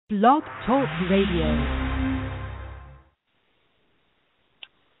Blog Talk Radio.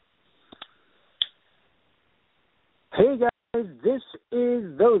 Hey guys, this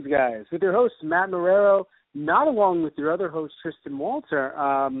is Those Guys with your host Matt Marrero, not along with your other host Tristan Walter.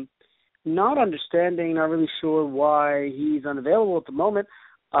 Not understanding, not really sure why he's unavailable at the moment.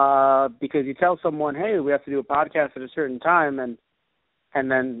 Because you tell someone, hey, we have to do a podcast at a certain time, and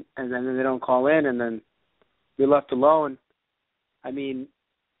then they don't call in, and then you're left alone. I mean,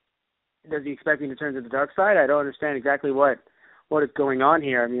 does he expect me to turn to the dark side? I don't understand exactly what is going on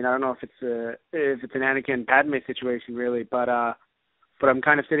here. I mean, I don't know if it's an Anakin Padme situation really, but I'm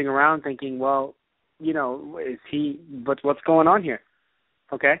kind of sitting around thinking, well, you know, what's going on here?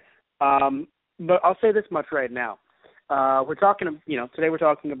 Okay, but I'll say this much right now. We're talking, today we're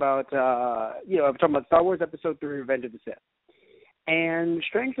talking about, we're talking about Star Wars Episode 3, Revenge of the Sith. And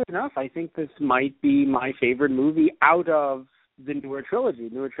strangely enough, I think this might be my favorite movie out of the newer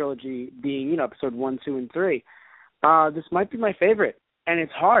trilogy being, Episode 1, 2, and 3. This might be my favorite, and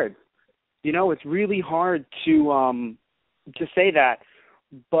it's hard. It's really hard to say that,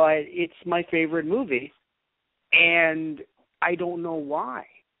 but it's my favorite movie, and I don't know why,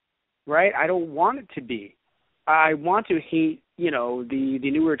 right? I don't want it to be. I want to hate, the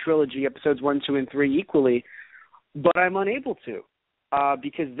newer trilogy, Episodes 1, 2, and 3 equally, but I'm unable to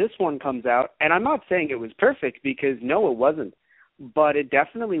because this one comes out, and I'm not saying it was perfect because, no, it wasn't, but it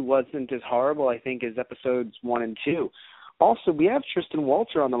definitely wasn't as horrible, I think, as Episodes 1 and 2. Also, we have Tristan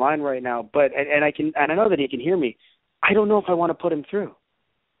Walter on the line right now, but and I know that he can hear me. I don't know if I want to put him through.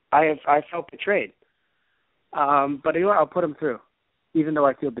 I felt betrayed, but I'll put him through, even though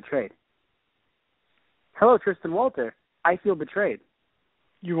I feel betrayed. Hello, Tristan Walter. I feel betrayed.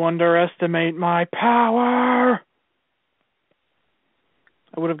 You underestimate my power.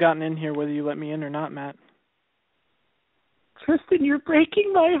 I would have gotten in here whether you let me in or not, Matt. Tristan, you're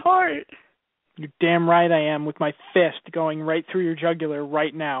breaking my heart. You're damn right I am, with my fist going right through your jugular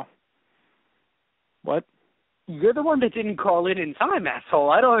right now. What? You're the one that didn't call in time,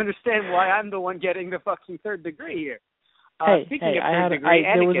 asshole. I don't understand why I'm the one getting the fucking third degree here. Speaking of third degree,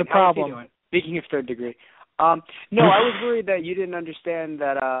 there was a problem. Speaking of third degree. No, I was worried that you didn't understand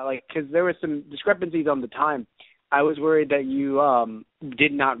that, because there were some discrepancies on the time. I was worried that you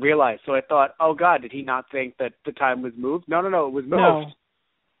did not realize. So I thought, oh, God, did he not think that the time was moved? No, it was moved. No,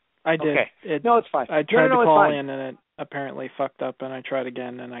 I did. Okay. No, it's fine. I tried to call in, and it apparently fucked up, and I tried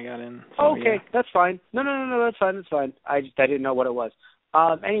again, and I got in. So, okay, yeah. That's fine. No, that's fine. I didn't know what it was.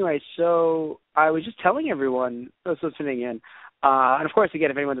 Anyway, so I was just telling everyone that's listening in, and of course,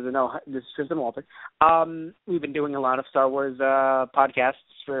 again, if anyone doesn't know, this is Tristan Walter. We've been doing a lot of Star Wars podcasts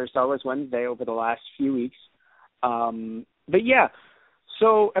for Star Wars Wednesday over the last few weeks. But yeah,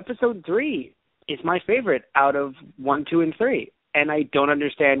 so Episode 3 is my favorite out of 1, 2, and 3, and I don't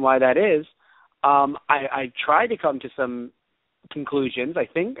understand why that is. I tried to come to some conclusions. I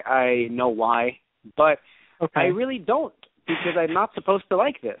think I know why, but okay. I really don't, because I'm not supposed to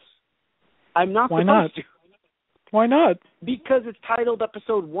like this. I'm not Why supposed not? to. Why not? Because it's titled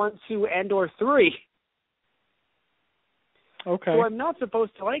Episode 1, 2, and or 3. Okay. So I'm not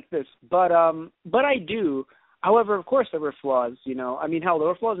supposed to like this, but I do. However, of course, there were flaws. I mean, hell, there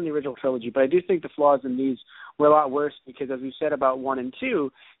were flaws in the original trilogy, but I do think the flaws in these were a lot worse because, as we said about 1 and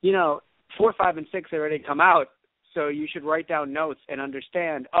 2, 4, 5, and 6 already come out, so you should write down notes and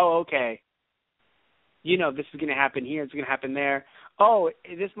understand. Oh, okay. This is going to happen here. It's going to happen there. Oh,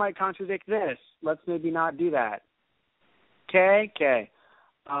 this might contradict this. Let's maybe not do that. Okay.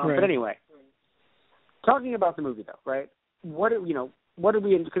 Right. But anyway, talking about the movie, though, right? What did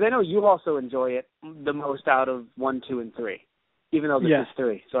we? Because I know you also enjoy it the most out of 1, 2, and 3, even though this is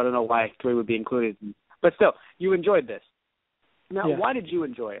 3. So I don't know why 3 would be included. But still, you enjoyed this. Now, why did you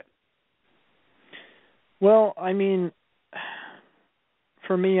enjoy it? Well, I mean,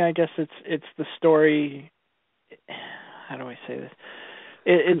 for me, I guess it's the story. How do I say this?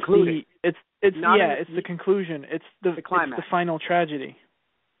 It's the conclusion. It's the climax. It's the final tragedy.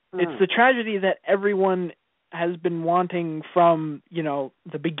 It's the tragedy that everyone has been wanting from,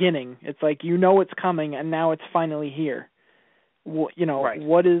 the beginning. It's like, it's coming, and now it's finally here. Right.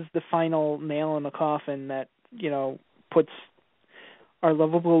 What is the final nail in the coffin that, puts our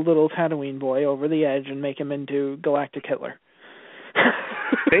lovable little Tatooine boy over the edge and make him into Galactic Hitler?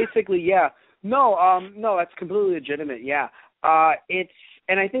 Basically, yeah. No, that's completely legitimate, yeah.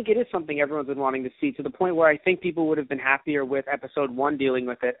 And I think it is something everyone's been wanting to see, to the point where I think people would have been happier with Episode 1 dealing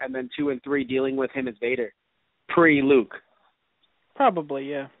with it, and then 2 and 3 dealing with him as Vader. Pre-Luke. Probably,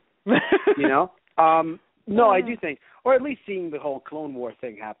 yeah. No, I do think, or at least seeing the whole Clone War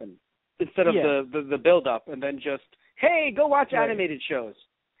thing happen, instead of the build-up, and then just, hey, go watch animated shows.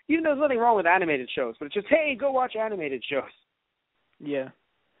 even though there's nothing wrong with animated shows, but it's just, hey, go watch animated shows. Yeah.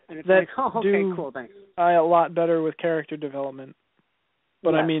 And it's that like, oh, okay, cool, thanks. A lot better with character development.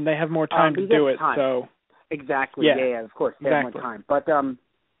 But, yes. I mean, they have more time to do it, time. so... Exactly, yeah, of course, they have more time. But one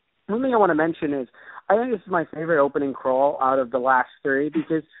thing I want to mention is, I think this is my favorite opening crawl out of the last three,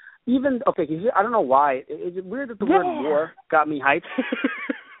 because even, I don't know why, is it weird that the word war got me hyped?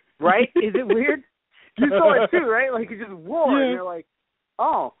 Right? Is it weird? You saw it too, right? Like, it's just war, and you're like,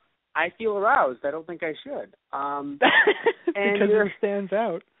 oh, I feel aroused. I don't think I should. And because it stands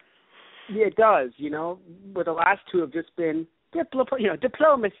out. Yeah, it does, but the last two have just been,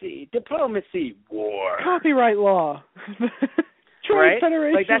 diplomacy, war. Copyright law. Trade right?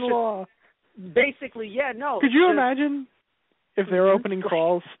 Federation like that's law. Basically, yeah, no. Could you imagine if their opening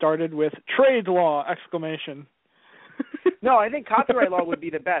crawls started with trade law, exclamation? No, I think copyright law would be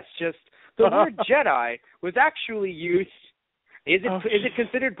the best. Just the word Jedi was actually used. Is it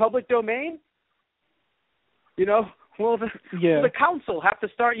considered public domain? Will the council have to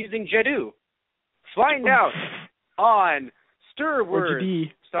start using Jedhu? Find out on Star Wars.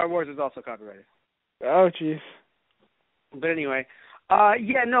 Star Wars is also copyrighted. Oh, jeez. But anyway,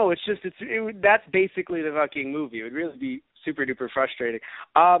 it's just that's basically the fucking movie. It would really be super duper frustrating.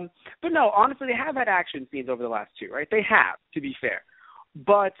 But no, honestly, they have had action scenes over the last two, right? They have, to be fair.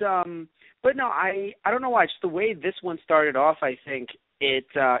 But no, I don't know why. Just the way this one started off, I think it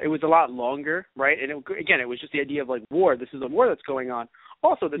was a lot longer, right? And it was just the idea of like war. This is a war that's going on.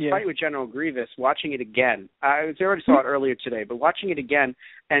 Also, this fight with General Grievous, watching it again, I already saw it earlier today, but watching it again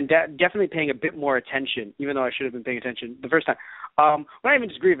and definitely paying a bit more attention, even though I should have been paying attention the first time. Not even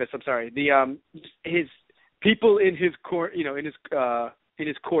just Grievous, I'm sorry. His people in his court, in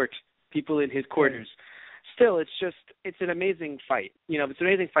his court, people in his quarters. Still, it's an amazing fight. It's an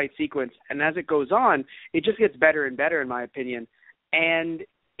amazing fight sequence, and as it goes on, it just gets better and better, in my opinion. And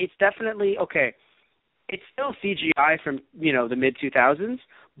it's definitely okay. It's still CGI from, the mid-2000s,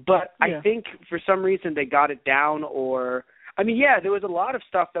 but I think for some reason they got it down there was a lot of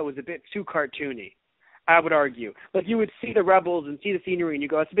stuff that was a bit too cartoony, I would argue. Like, you would see the rebels and see the scenery and you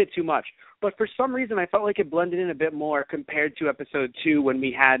go, it's a bit too much. But for some reason I felt like it blended in a bit more compared to episode 2 when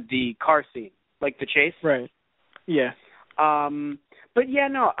we had the car scene, like the chase. Right. Yeah. But yeah,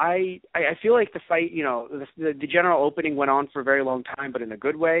 no, I feel like the fight, the general opening went on for a very long time, but in a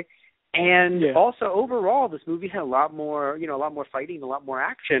good way. And also, overall, this movie had a lot more fighting, a lot more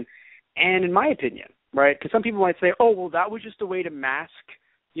action. And in my opinion, right, because some people might say, oh, well, that was just a way to mask,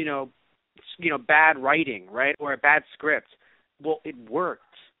 bad writing, right, or a bad script. Well, it worked,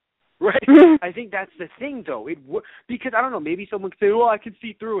 right? I think that's the thing, though. Because, I don't know, maybe someone could say, well, I can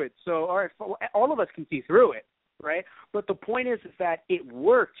see through it. So, all right, all of us can see through it, right? But the point is that it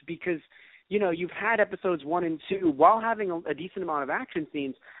worked because, you've had episodes 1 and 2, while having a decent amount of action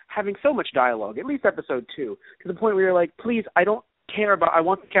scenes, having so much dialogue, at least episode 2, to the point where you're like, please, I don't care I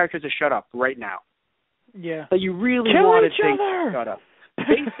want the characters to shut up right now. Yeah. But you really Kill wanted each things other. to shut up.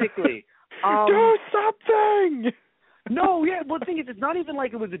 Basically. Do something! No, yeah, well, the thing is, it's not even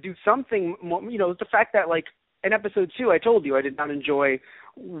like it was a do something, it's the fact that, like, in episode 2, I told you I did not enjoy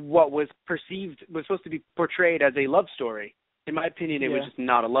what was supposed to be portrayed as a love story. In my opinion, it was just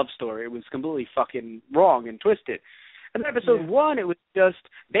not a love story. It was completely fucking wrong and twisted. And then episode 1, it was just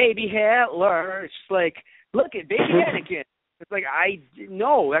baby Hitler. It's just like, look at baby Anakin. It's like,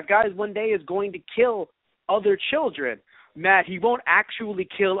 no, that guy one day is going to kill other children. Matt, he won't actually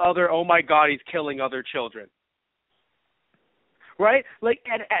kill oh my God, he's killing other children. Right? Like,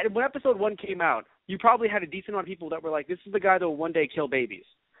 when episode 1 came out, you probably had a decent amount of people that were like, this is the guy that will one day kill babies.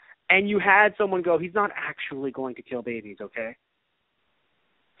 And you had someone go, he's not actually going to kill babies, okay?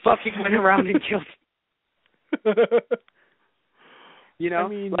 Fucking went around and killed. I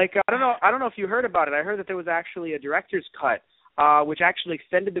mean, like, I don't know if you heard about it. I heard that there was actually a director's cut, which actually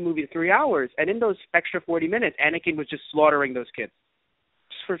extended the movie to 3 hours. And in those extra 40 minutes, Anakin was just slaughtering those kids.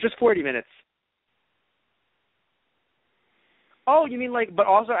 For just 40 minutes. Oh, you mean but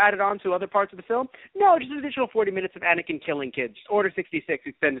also added on to other parts of the film? No, just an additional 40 minutes of Anakin killing kids. Order 66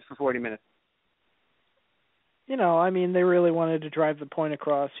 extended for 40 minutes. They really wanted to drive the point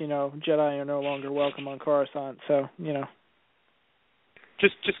across, Jedi are no longer welcome on Coruscant, so,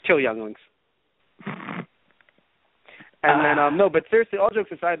 Just kill younglings. And then, no, but seriously, all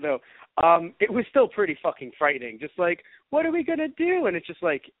jokes aside, though, it was still pretty fucking frightening. Just like, what are we going to do? And it's just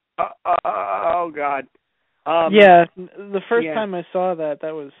like, oh, God. The first time I saw that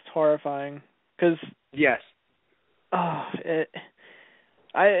was horrifying. Cause, yes. It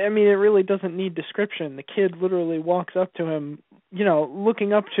really doesn't need description. The kid literally walks up to him,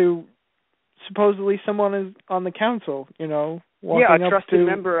 looking up to supposedly someone is on the council, walking a trusted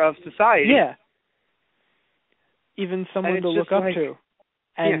member of society. Yeah. Even someone to look up to.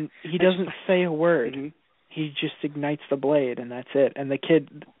 And he doesn't say a word. Mm-hmm. He just ignites the blade, and that's it. And the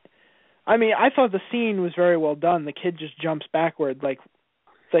kid... I mean, I thought the scene was very well done. The kid just jumps backward. It's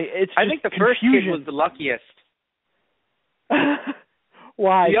I think the confusion. first kid was the luckiest.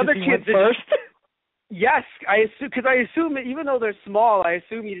 Why? The other kids first? Yes, because I assume even though they're small, I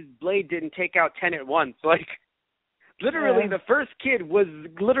assume his blade didn't take out 10 at once. Literally, the first kid was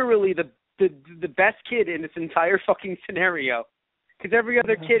literally the best kid in this entire fucking scenario. Because every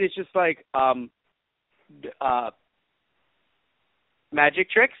other kid is just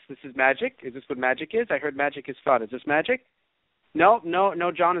magic tricks. This is magic. Is this what magic is? I heard magic is fun. Is this magic? No.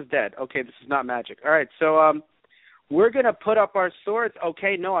 John is dead. Okay, this is not magic. All right, so we're gonna put up our swords.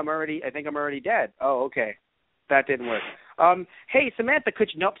 Okay, no, I think I'm already dead. Oh, okay, that didn't work. Hey, Samantha,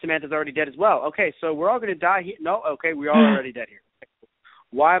 nope, Samantha's already dead as well. Okay, so we're all gonna die here. No, okay, we're all already dead here.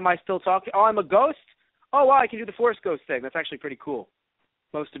 Why am I still talking? Oh, I'm a ghost. Oh, wow, I can do the Force Ghost thing. That's actually pretty cool.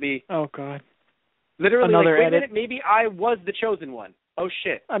 Supposed to be. Oh God. Literally, another wait edit. A minute, maybe I was the chosen one. Oh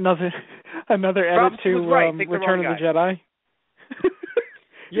shit. Another edit to Return of the Jedi.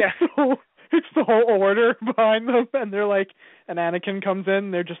 Yeah. It's the whole order behind them, and they're like, and Anakin comes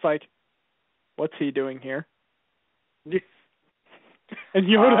in, they're just like, what's he doing here? And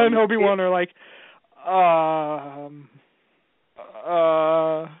Yoda and Obi-Wan are like,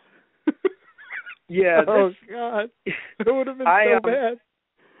 Yeah. Oh God, that would have been so bad.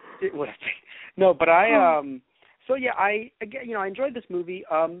 It would have been. No, but So yeah, I enjoyed this movie.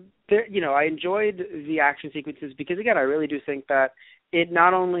 I enjoyed the action sequences because again, I really do think that it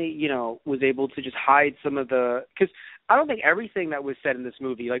not only was able to just hide some of because I don't think everything that was said in this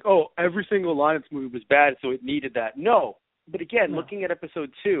movie, every single line of this movie was bad, so it needed that. No, but again, looking at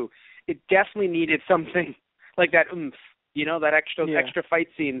episode 2, it definitely needed something like that oomph, that extra fight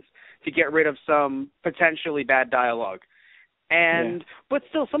scenes to get rid of some potentially bad dialogue. But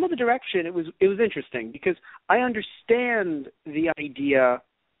still, some of the direction it was interesting because I understand the idea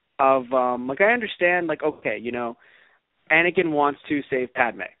of Anakin wants to save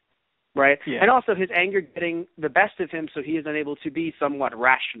Padme, right? Yeah. And also his anger getting the best of him, so he is unable to be somewhat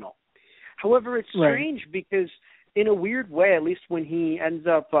rational. However, it's strange because in a weird way, at least when he ends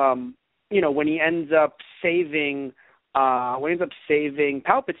up saving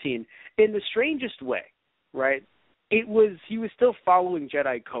Palpatine in the strangest way, right? He was still following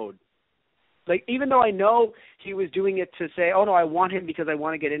Jedi code. Even though I know he was doing it to say, oh no, I want him because I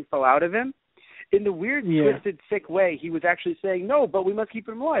want to get info out of him, in the weird, twisted, sick way, he was actually saying, no, but we must keep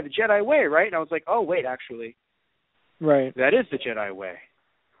him alive, the Jedi way, right? And I was like, oh, wait, actually. Right. That is the Jedi way.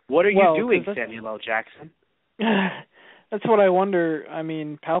 What are you doing, Samuel L. Jackson? That's what I wonder. I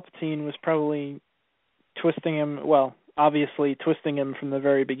mean, Palpatine was probably twisting him, obviously twisting him from the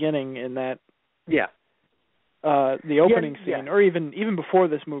very beginning in that the opening scene, or even before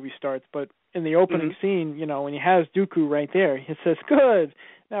this movie starts, but in the opening scene, when he has Dooku right there, he says, good,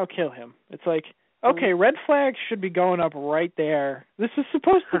 now kill him. It's like, okay, red flags should be going up right there. This is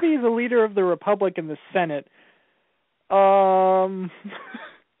supposed to be the leader of the Republic in the Senate.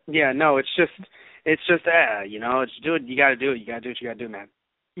 Yeah, no, it's just it's do it. You got to do it. You got to do what you got to do, man.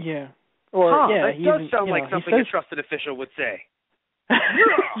 Yeah. Or that does sound like something a trusted official would say.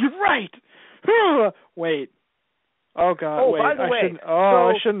 You're right. Wait. Oh God! Oh, wait. By the way,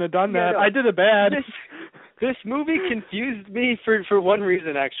 I shouldn't have done that. I did it bad. This movie confused me for one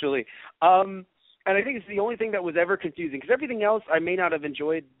reason, actually. And I think it's the only thing that was ever confusing, because everything else I may not have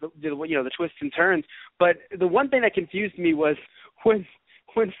enjoyed the twists and turns, but the one thing that confused me was when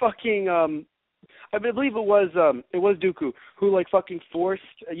fucking I believe it was Dooku who fucking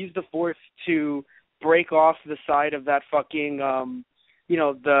used the Force to break off the side of that fucking the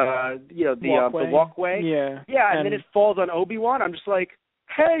walkway. Yeah, and then it falls on Obi-Wan. I'm just like,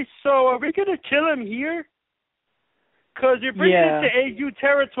 hey, so are we gonna kill him here? Because you're bringing it to AU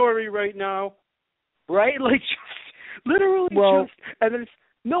territory right now, right? Just literally and then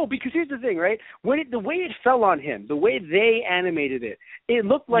no, because here's the thing, right? The way it fell on him, the way they animated it, it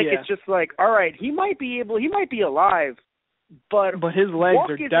looked like it's just all right, he might be alive, but his legs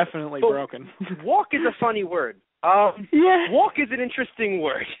are definitely broken. Walk is a funny word. Walk is an interesting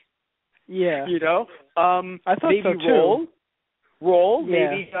word. Yeah. I thought maybe so too. Roll,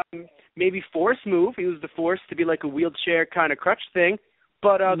 maybe force move. He was the Force to be like a wheelchair kind of crutch thing.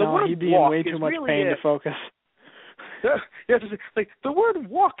 But the word he'd be walk in way too much really pain to focus. The word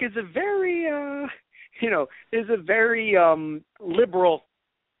walk is a very liberal.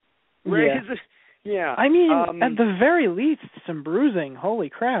 Right? Yeah. I mean, at the very least, some bruising. Holy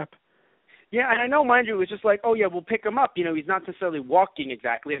crap. Yeah, and I know, mind you, it was just like, oh, yeah, we'll pick him up. You know, he's not necessarily walking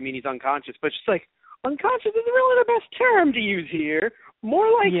exactly. I mean, he's unconscious. But it's just like, unconscious isn't really the best term to use here.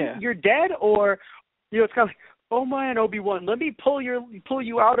 More like you're dead, or, you know, it's kind of like, oh, man, Obi-Wan, let me pull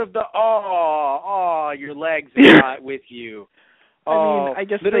you out of the, your legs are not with you. I mean, I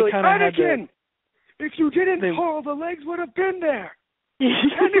guess they kind of had to... If you didn't pull, the legs would have been there.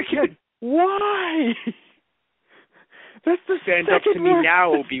 Anakin, why? That's the stand up to me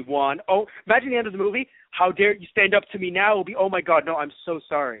now, Obi-Wan. Oh, imagine the end of the movie. How dare you stand up to me now, Obi? Oh my God, no, I'm so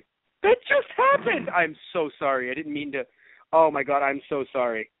sorry. That just happened. I'm so sorry. I didn't mean to. Oh my God, I'm so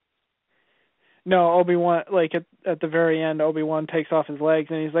sorry. No, Obi-Wan, like at the very end, Obi-Wan takes off his legs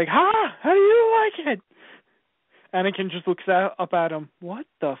and he's like, "Ha! How do you like it?" Anakin just looks up at him. What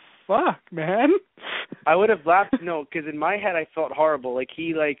the fuck, man? I would have laughed, no, because in my head I felt horrible. Like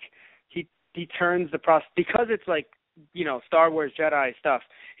he turns the process, because it's like, you know, Star Wars Jedi stuff.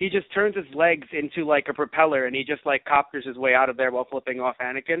 He just turns his legs into like a propeller, and he just like copters his way out of there while flipping off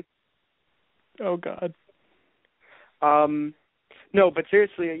Anakin. Oh God. No, but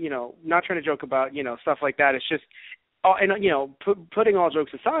seriously, you know, not trying to joke about, you know, stuff like that. It's just, and you know, putting all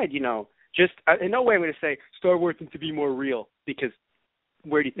jokes aside, you know, just in no way would I say Star Wars needs to be more real, because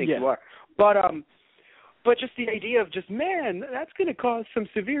where do you think you are? But just the idea of just, man, that's going to cause some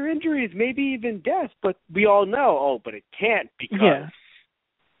severe injuries, maybe even death. But we all know, but it can't, because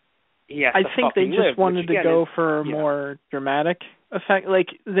I think they just wanted to go for a more dramatic effect. Like,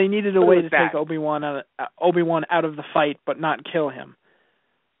 they needed a way to take Obi-Wan out of the fight, but not kill him.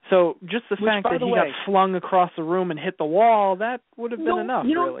 So just the fact that he got flung across the room and hit the wall, that would have been enough,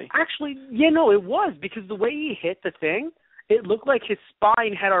 really. Actually, it was, because the way he hit the thing, it looked like his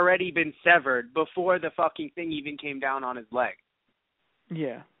spine had already been severed before the fucking thing even came down on his leg.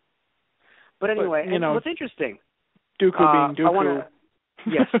 Yeah. But anyway, you know, what's interesting? Dooku being Dooku.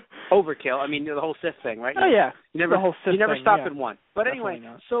 Yes, overkill. I mean, the whole Sith thing, right? Oh, yeah. You never stop at one. But definitely anyway,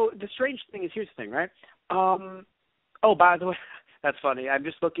 not. so the strange thing is, here's the thing, right? By the way, that's funny. I'm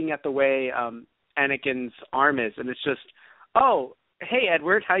just looking at the way Anakin's arm is, and it's just, hey,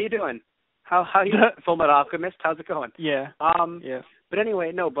 Edward, how you doing? How you Full Metal Alchemist? How's it going? Yeah. But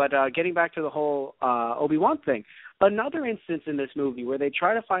anyway, getting back to the whole Obi-Wan thing, another instance in this movie where they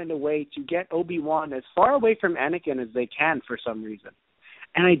try to find a way to get Obi-Wan as far away from Anakin as they can for some reason.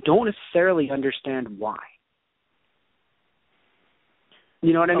 And I don't necessarily understand why.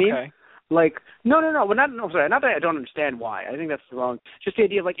 You know what I mean? Okay. Like, no. Well, not that I don't understand why. I think that's wrong. Just the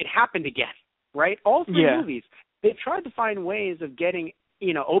idea of, like, it happened again, right? All three movies, they've tried to find ways of getting,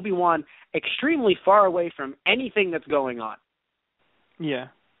 you know, Obi-Wan extremely far away from anything that's going on. Yeah.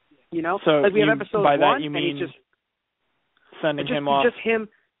 You know? So like we have episode by 1, that you mean and he's just sending him off. Just him,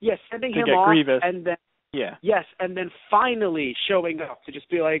 sending him off, Grievous. and then and then finally showing up to just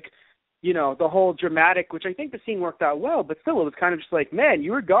be like, you know, the whole dramatic, which I think the scene worked out well, but still it was kind of just like, man,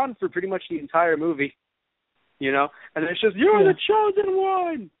 you were gone for pretty much the entire movie, you know, and it's just, you're the chosen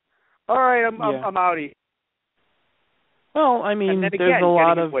one. All right, I'm outie. Well, I mean, there's a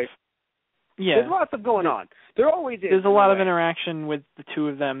lot of there's lots of going on. There always is. There's a lot of interaction with the two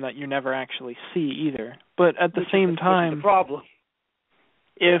of them that you never actually see either. But at the same time, the problem.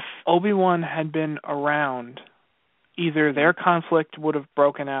 If Obi-Wan had been around, either their conflict would have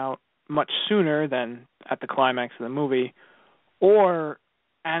broken out much sooner than at the climax of the movie, or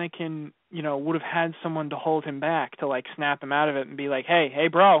Anakin, you know, would have had someone to hold him back, to like snap him out of it and be like, hey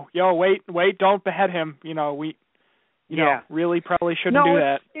bro, wait, don't behead him. You know, really probably shouldn't do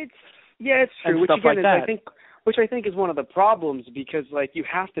that. It's true. Which again is, I think is one of the problems, because like you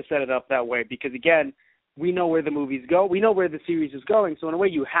have to set it up that way, because again, we know where the movies go, we know where the series is going, so in a way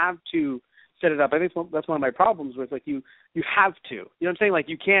you have to set it up. I think that's one of my problems with, like, you have to. You know what I'm saying? Like,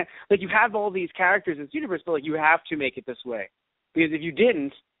 you can't, like, you have all these characters in this universe, but like you have to make it this way, because if you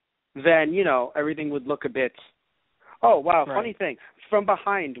didn't, then, you know, everything would look a bit. Oh wow, right. Funny thing, from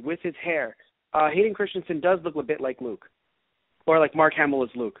behind with his hair, Hayden Christensen does look a bit like Luke, or like Mark Hamill as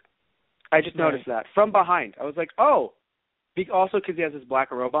Luke. I just noticed that from behind. I was like, oh. Also because he has his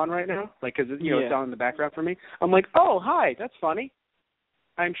black robe on right now, like, because it's down in the background for me. I'm like, oh, hi, that's funny.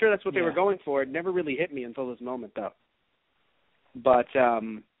 I'm sure that's what they were going for. It never really hit me until this moment, though. But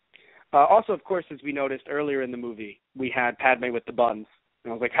also, of course, as we noticed earlier in the movie, we had Padme with the buns.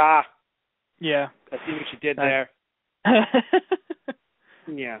 And I was like, ha! Yeah. I see what you did there.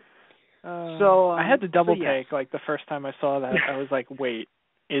 Yeah. So I had to double take, like, the first time I saw that. I was like, wait,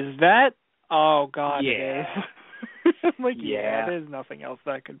 is that? Oh, God, it is. I'm like, there's nothing else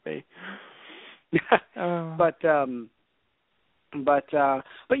that could be. But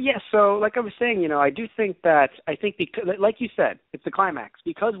yeah, so like I was saying, you know, I think because, like you said, it's the climax.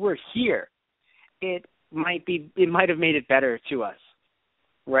 Because we're here, it might have made it better to us,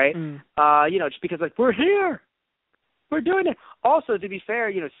 right? Just because like we're here, we're doing it. Also, to be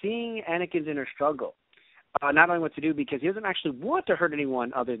fair, seeing Anakin's inner struggle, not knowing what to do because he doesn't actually want to hurt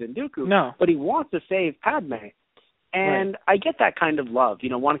anyone other than Dooku, but he wants to save Padme. And I get that kind of love,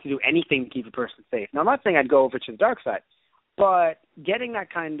 wanting to do anything to keep a person safe. Now, I'm not saying I'd go over to the dark side, but getting that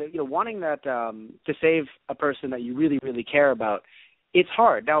kind of, wanting that to save a person that you really, really care about, it's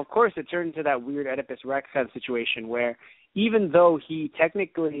hard. Now, of course, it turns into that weird Oedipus Rex kind of situation where even though he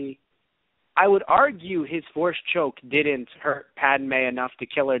technically, I would argue his force choke didn't hurt Padme enough to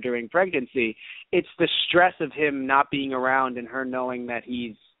kill her during pregnancy, it's the stress of him not being around and her knowing that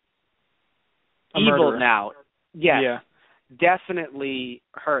he's evil now. Yes, yeah. Definitely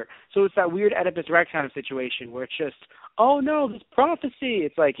hurt. So it's that weird Oedipus Rex kind of situation where it's just, oh no, this prophecy.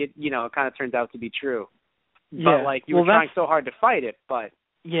 It's like it kind of turns out to be true. But like you were trying so hard to fight it, but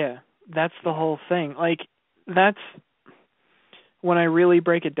yeah, that's the whole thing. Like that's when I really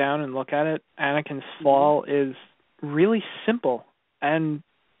break it down and look at it. Anakin's fall is really simple and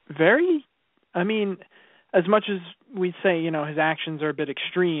very. I mean, as much as we'd say, his actions are a bit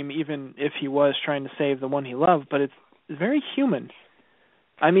extreme, even if he was trying to save the one he loved, but it's very human.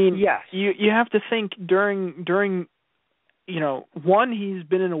 I mean, yes. you have to think during one, he's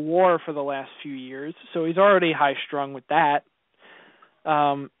been in a war for the last few years, so he's already high-strung with that.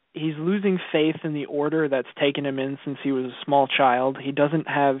 He's losing faith in the order that's taken him in since he was a small child. He doesn't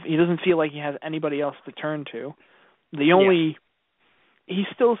feel like he has anybody else to turn to. He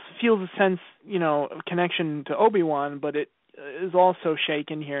still feels a sense, of connection to Obi-Wan, but it is also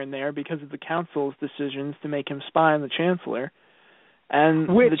shaken here and there because of the Council's decisions to make him spy on the Chancellor. And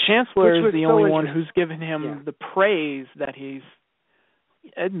the Chancellor is the only one who's given him the praise that he's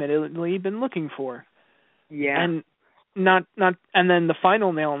admittedly been looking for. Yeah. And and then the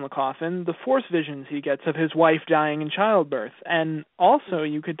final nail in the coffin, the Force visions he gets of his wife dying in childbirth. And also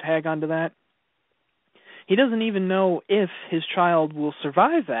you could tag onto that, he doesn't even know if his child will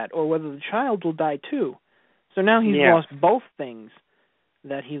survive that or whether the child will die too. So now he's lost both things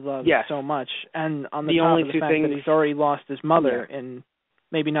that he loves so much, and on the top of the fact that he's already lost his mother, and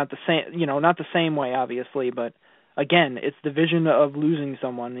maybe not the same way, obviously, but again, it's the vision of losing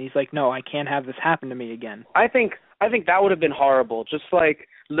someone. And he's like, no, I can't have this happen to me again. I think that would have been horrible. Just like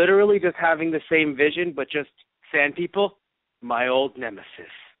literally just having the same vision, but just sand people, my old nemesis.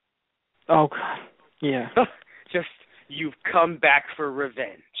 Oh God. Yeah. Just, you've come back for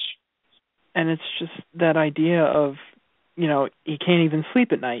revenge. And it's just that idea of, he can't even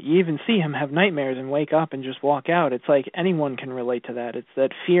sleep at night. You even see him have nightmares and wake up and just walk out. It's like anyone can relate to that. It's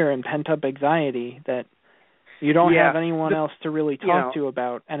that fear and pent-up anxiety that you don't have anyone else to really talk to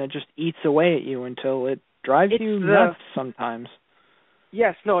about, and it just eats away at you until it drives you nuts sometimes.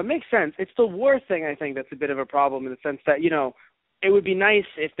 Yes, no, it makes sense. It's the war thing, I think, that's a bit of a problem in the sense that, it would be nice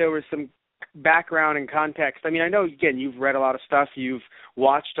if there was some background and context. I mean, I know, again, you've read a lot of stuff, you've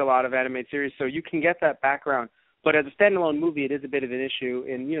watched a lot of animated series, so you can get that background. But as a standalone movie, it is a bit of an issue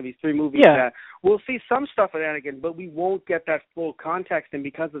in, these three movies that we'll see some stuff with Anakin, but we won't get that full context. And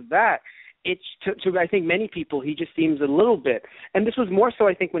because of that, it's to I think many people, he just seems a little bit, and this was more so,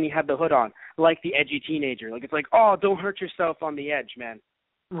 I think, when he had the hood on, like the edgy teenager. Like, it's like, oh, don't hurt yourself on the edge, man.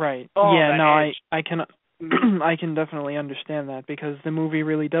 Right. Oh, yeah, no, edge. I can I can definitely understand that because the movie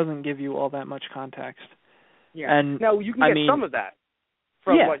really doesn't give you all that much context. Yeah. And now you can get some of that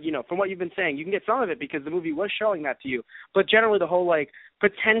from what you've been saying. You can get some of it because the movie was showing that to you. But generally, the whole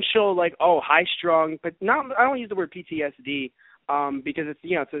potential high strung, but not. I don't use the word PTSD because it's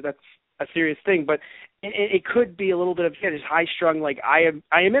that's a serious thing. But it could be a little bit of just high strung. I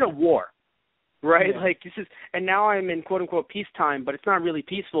am in a war. Right, this is, and now I'm in quote unquote peacetime, but it's not really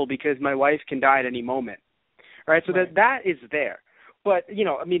peaceful because my wife can die at any moment. Right, so that is there. But the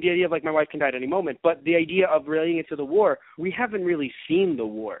idea of my wife can die at any moment, but the idea of relating it to the war, we haven't really seen the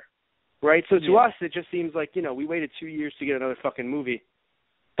war, right? So to us, it just seems like we waited 2 years to get another fucking movie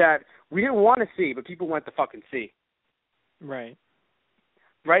that we didn't want to see, but people went to fucking see. Right.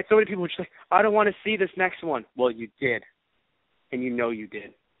 Right. So many people were just like, I don't want to see this next one. Well, you did, and you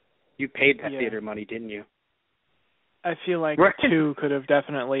did. You paid that theater money, didn't you? I feel like 2 could have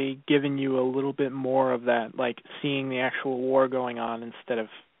definitely given you a little bit more of that, seeing the actual war going on instead of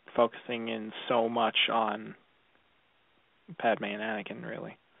focusing in so much on Padme and Anakin,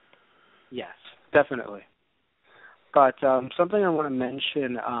 really. Yes, definitely. But something I want to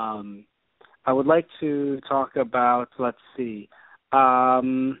mention, I would like to talk about, let's see.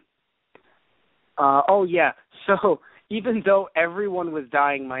 So even though everyone was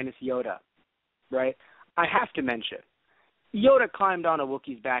dying minus Yoda, right, I have to mention, Yoda climbed on a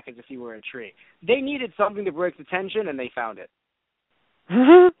Wookiee's back as if he were a tree. They needed something to break the tension, and they found it.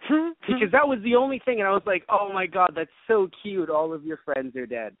 Because that was the only thing, and I was like, oh my God, that's so cute. All of your friends are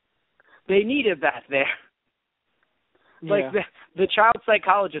dead. They needed that there. Like the child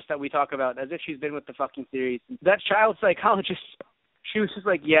psychologist that we talk about, as if she's been with the fucking series. That child psychologist, she was just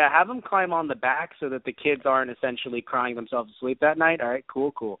like, yeah, have them climb on the back so that the kids aren't essentially crying themselves to sleep that night. All right,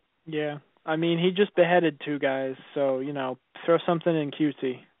 cool. Yeah. I mean, he just beheaded 2 guys, so, throw something in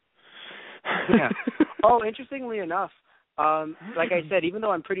cutesy. Yeah. Oh, interestingly enough, like I said, even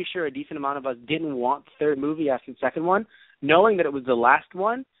though I'm pretty sure a decent amount of us didn't want the third movie after the second one, knowing that it was the last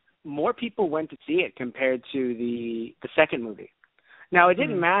one, more people went to see it compared to the second movie. Now, it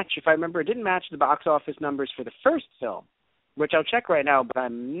didn't match, if I remember, it didn't match the box office numbers for the first film, which I'll check right now, but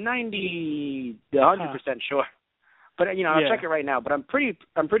I'm 100% sure. But, I'll check it right now, but I'm pretty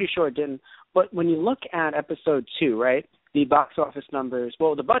sure it didn't. But when you look at episode 2, right, the box office numbers,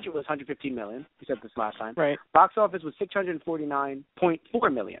 well, the budget was $115 million. We said this last time. Right. Box office was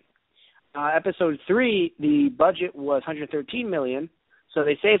 $649.4 million. Episode 3, the budget was $113 million, so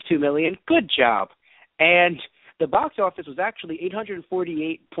they saved $2 million. Good job. And the box office was actually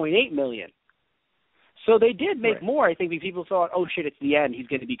 $848.8 million. So they did make more. I think people thought, oh, shit, it's the end. He's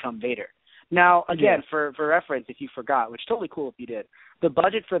going to become Vader. Now, again, for reference, if you forgot, which is totally cool if you did, the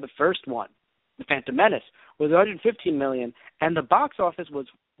budget for the first one, The Phantom Menace, was $115 million, and the box office was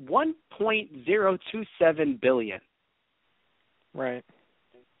 $1.027 billion. Right.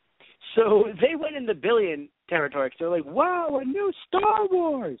 So they went in the billion territory. So they're like, wow, a new Star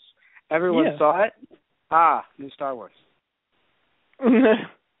Wars. Everyone saw it. New Star Wars.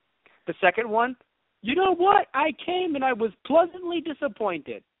 The second one, you know what? I came and I was pleasantly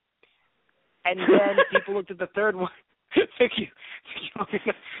disappointed. And then people looked at the third one. Thank you.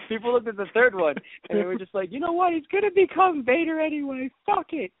 People looked at the third one, and they were just like, you know what? He's going to become Vader anyway.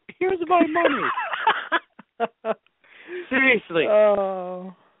 Fuck it. Here's my money. Seriously.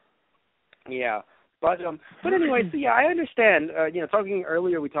 Oh. Yeah. But anyway, so yeah, I understand. Talking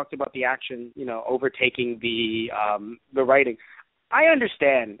earlier, we talked about the action, overtaking the writing. I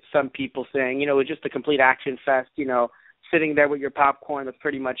understand some people saying, it's just a complete action fest, sitting there with your popcorn, that's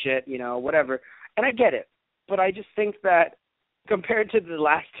pretty much it, whatever. And I get it. But I just think that compared to the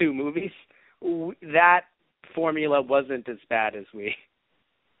last 2 movies, that formula wasn't as bad as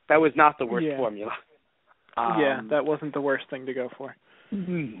that was not the worst formula. That wasn't the worst thing to go for.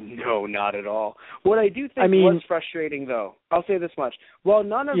 No, not at all. What I do think was frustrating, though, I'll say this much: while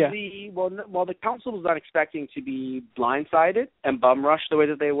the council was not expecting to be blindsided and bum rushed the way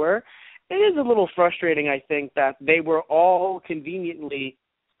that they were, it is a little frustrating, I think, that they were all conveniently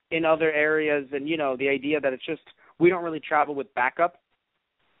in other areas, and the idea that it's just we don't really travel with backup.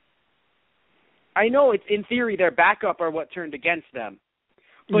 I know it's in theory their backup are what turned against them,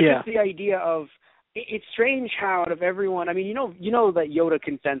 but just the idea of. It's strange how out of everyone, I mean, you know that Yoda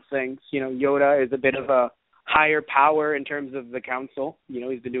can sense things. Yoda is a bit of a higher power in terms of the council.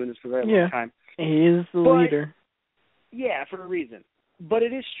 He's been doing this for a very long time. He is the leader. Yeah, for a reason. But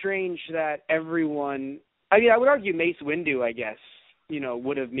it is strange that everyone, I would argue Mace Windu, I guess,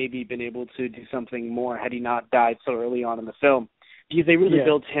 would have maybe been able to do something more had he not died so early on in the film. Because they really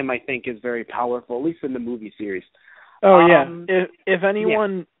built him, I think, as very powerful, at least in the movie series. Oh,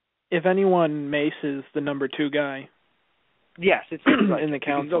 If anyone Mace is the number 2 guy. Yes, it's like in the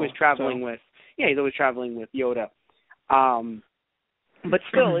council. He's always traveling with. Yeah, he's always traveling with Yoda. But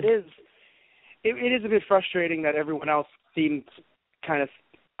still, it is a bit frustrating that everyone else seems kind of.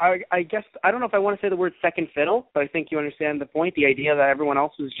 I guess I don't know if I want to say the word second fiddle, but I think you understand the point. The idea that everyone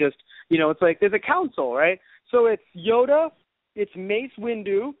else was just, it's like there's a council, right? So it's Yoda, it's Mace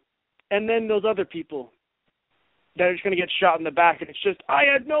Windu, and then those other people that are just going to get shot in the back, and it's just, I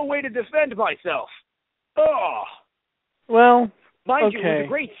had no way to defend myself. Oh. Well, mind you, it was a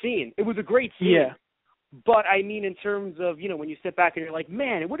great scene. It was a great scene. Yeah. But, I mean, in terms of, when you sit back and you're like,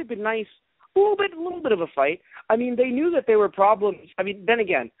 man, it would have been nice, a little bit of a fight. I mean, they knew that there were problems. I mean, then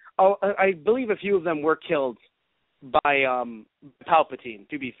again, I believe a few of them were killed by Palpatine,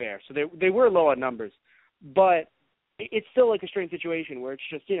 to be fair. So they were low on numbers. But it's still like a strange situation where it's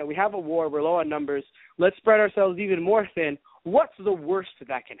just, we have a war, we're low on numbers, let's spread ourselves even more thin. What's the worst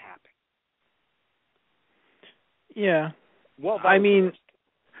that can happen? Yeah. Well, I mean,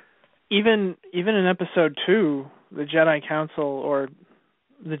 even in episode 2, the Jedi Council or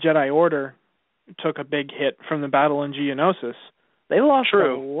the Jedi Order took a big hit from the battle in Geonosis. They lost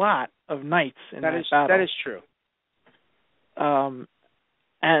a lot of knights in that battle. That is true.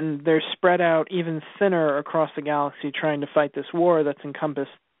 And they're spread out even thinner across the galaxy trying to fight this war that's encompassed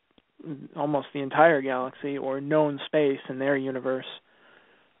almost the entire galaxy or known space in their universe.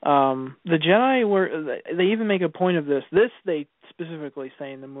 The Jedi they even make a point of this. This they specifically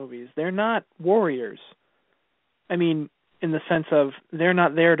say in the movies. They're not warriors. I mean, in the sense of they're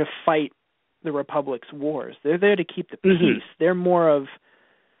not there to fight the Republic's wars. They're there to keep the peace. Mm-hmm. They're more of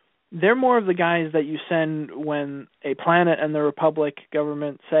the guys that you send when a planet and the Republic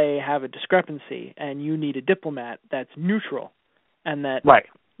government say have a discrepancy and you need a diplomat that's neutral and that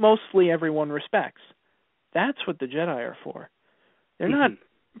mostly everyone respects. That's what the Jedi are for. They're not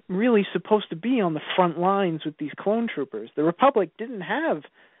really supposed to be on the front lines with these clone troopers. The Republic didn't have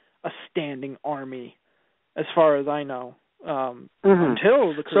a standing army, as far as I know,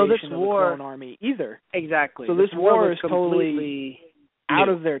 until the creation of the clone army either. Exactly. So this war is totally out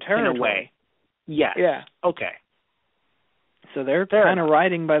of their territory. In a way. Yes. Yeah. Okay. So they're kind of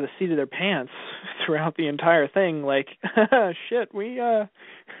riding by the seat of their pants throughout the entire thing. Like, shit, we are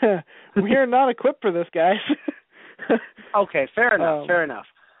not equipped for this, guys. Okay, fair enough.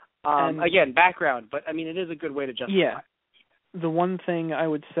 Again, background, but I mean, it is a good way to justify. Yeah. The one thing I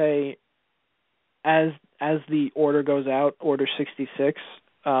would say, as the order goes out, Order 66,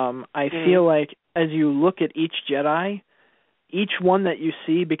 I feel like as you look at each Jedi, each one that you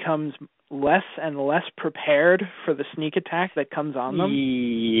see becomes less and less prepared for the sneak attack that comes on them.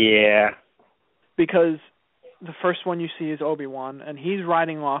 Yeah. Because the first one you see is Obi-Wan, and he's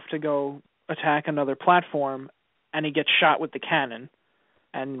riding off to go attack another platform, and he gets shot with the cannon,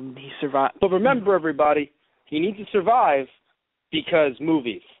 and he survives. But remember, everybody, he needs to survive because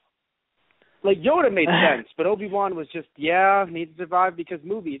movies. Like, Yoda made sense, but Obi-Wan was just, needs to survive because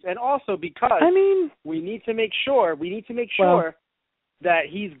movies. And also because we need to make sure that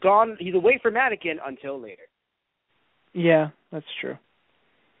he's away from Anakin until later. Yeah, that's true.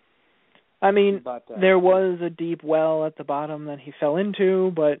 I mean, there was a deep well at the bottom that he fell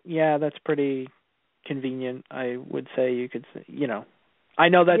into, but yeah, that's pretty convenient, I would say. You could say, I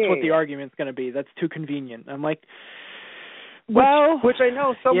know that's what the argument's going to be. That's too convenient. I'm like, which I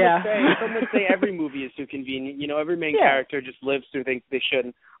know some would say every movie is too convenient. Every main character just lives through things they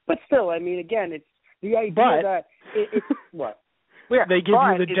shouldn't. But still, I mean, again, it's the idea that it's what? Yeah, they give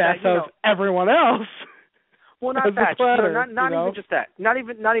you the death of everyone else. Well, not that. Not even just that. Not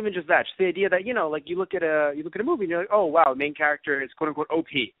even just that. Just the idea that like you look at a movie and you're like, oh wow, the main character is quote unquote OP,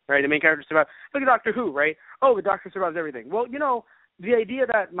 right? The main character survives. Look at Doctor Who, right? Oh, the Doctor survives everything. Well, the idea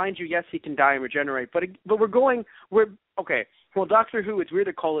that, mind you, yes, he can die and regenerate, but okay. Well, Doctor Who, it's weird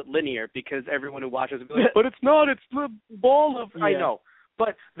to call it linear because everyone who watches it will be like, but it's not. It's the ball of. Yeah. I know.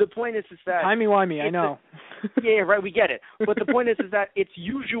 But the point is that timey-wimey, I know. Right, we get it. But the point is that it's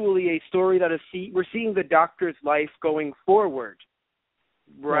usually a story that we're seeing the Doctor's life going forward,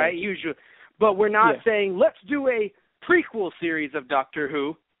 right? Usually, but we're not saying let's do a prequel series of Doctor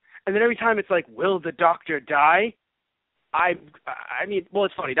Who, and then every time it's like, will the Doctor die? I mean, well,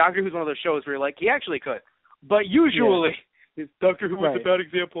 it's funny. Doctor Who's one of those shows where you're like, he actually could, but usually Doctor Who was a bad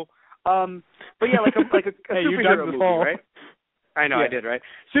example. But yeah, like a superhero movie, right? I know, I did, right?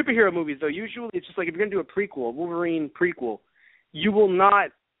 Superhero movies, though, usually it's just like if you're going to do a prequel, Wolverine prequel, you will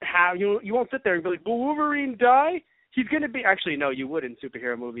not have, you won't sit there and be like, will Wolverine die? He's going to be, actually, no, you would in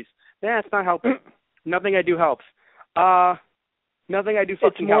superhero movies. It's not helping. Nothing I do helps. Nothing I do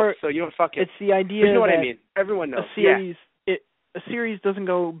fucking helps, so you don't fuck it. It's the idea you know what that I mean. Everyone knows. A series doesn't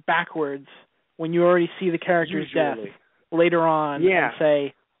go backwards when you already see the character's death later on and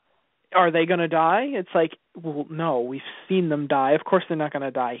say, are they going to die? It's like, well, no, we've seen them die. Of course they're not going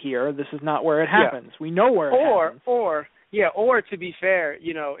to die here. This is not where it happens. We know where it happens. Or to be fair,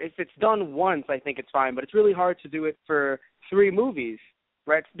 if it's done once, I think it's fine. But it's really hard to do it for 3 movies,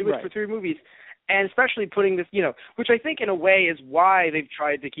 right? To do it for 3 movies. And especially putting this, which I think in a way is why they've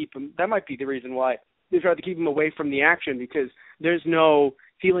tried to keep him. That might be the reason why they've tried to keep him away from the action, because there's no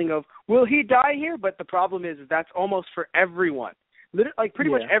feeling of, will he die here? But the problem is that's almost for everyone. Like pretty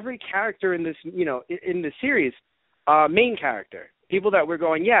much every character in this, in the series, main character, people that we're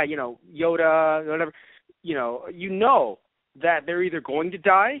going, Yoda, whatever, that they're either going to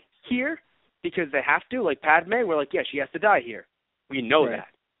die here because they have to, like Padme, we're like, she has to die here. We know that,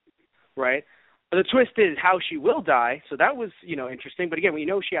 right? But the twist is how she will die, so that was, interesting. But again, we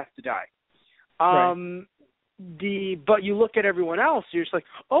know she has to die. But you look at everyone else, you're just like,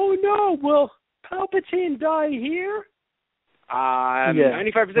 oh no, will Palpatine die here? I'm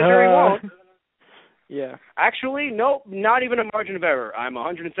 95% sure he won't. Yeah. Actually, nope, not even a margin of error. I'm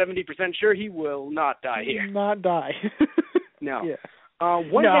 170% sure he will not die here. Not die. No. Yeah.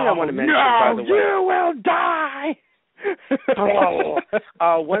 One thing I want to mention, by the way. You will die!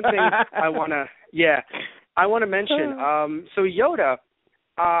 One thing I want to mention. So Yoda,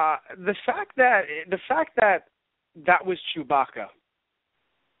 the fact that was Chewbacca.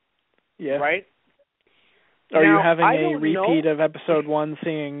 Yeah. Right? Are now, you having a repeat of episode 1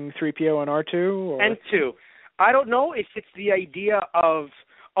 seeing 3PO and R2? Or? And 2. I don't know if it's the idea of,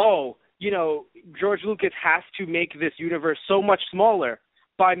 George Lucas has to make this universe so much smaller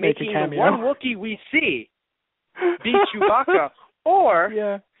by making the one Wookiee we see be Chewbacca.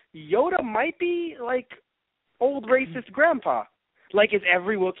 Or Yoda might be, like, old racist grandpa. Like, is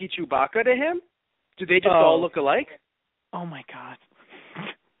every Wookiee Chewbacca to him? Do they just all look alike? Oh, my God.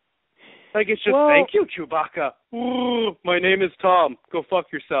 Like, it's just, thank you, Chewbacca. Ooh, my name is Tom. Go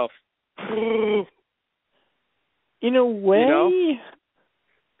fuck yourself. Ooh. In a way...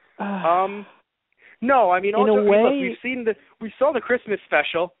 No, I mean, in a way... Look, we saw the Christmas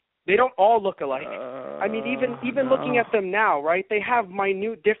special. They don't all look alike. I mean, even looking at them now, right, they have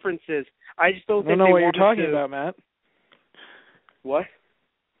minute differences. I just don't think know what you're talking about, Matt. What?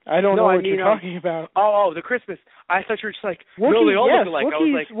 I don't know what you're talking about. Oh, the Christmas. I thought you were just like, Wookiees, no, they all look alike.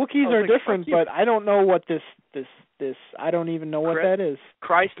 Wookiees are different, but I don't know what this, I don't even know what that is.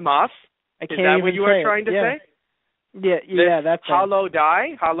 Christ Moss? I can't is that even what you are trying to say? Yeah, that's Hollow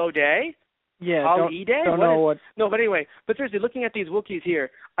Day? Yeah, don't know what. No, but anyway, seriously, looking at these Wookiees here,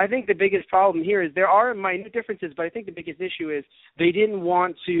 I think the biggest problem here is there are minute differences, but I think the biggest issue is they didn't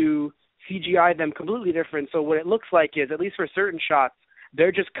want to CGI them completely different, so what it looks like is, at least for certain shots,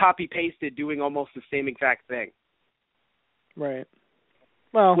 they're just copy-pasted doing almost the same exact thing. Right.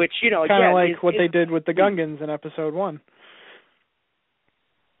 Well, which, kind of like what they did with the Gungans in episode 1.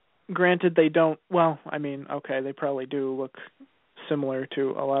 Granted, they don't, they probably do look similar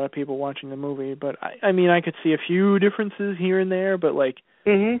to a lot of people watching the movie, but I could see a few differences here and there, but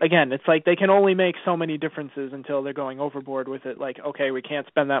again, it's like they can only make so many differences until they're going overboard with it, like, okay, we can't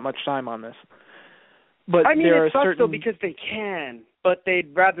spend that much time on this. But there it sucks though because they can, but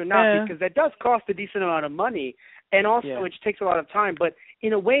they'd rather not because that does cost a decent amount of money, and also it takes a lot of time, but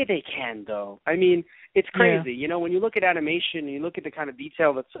in a way they can though. I mean, it's crazy, when you look at animation and you look at the kind of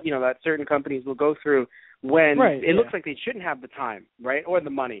detail that, that certain companies will go through when it looks like they shouldn't have the time, right, or the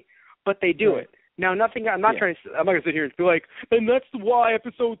money, but they do it. Now, I'm not going to sit here and be like, and that's why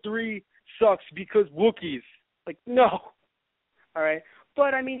episode 3 sucks because Wookiees. Like, no. All right.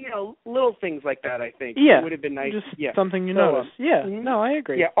 But, I mean, little things like that, I think, would have been nice. Just something you notice. No, I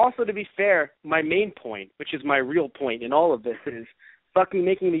agree. Yeah, also, to be fair, my main point, which is my real point in all of this, is fucking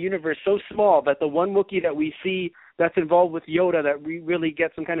making the universe so small that the one Wookiee that we see that's involved with Yoda that we really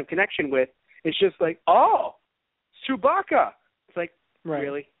get some kind of connection with, it's just like, oh, Chewbacca. It's like,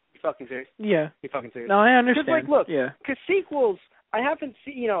 really? You fucking serious? Yeah. You fucking serious? No, I understand. Because, look, because sequels, I haven't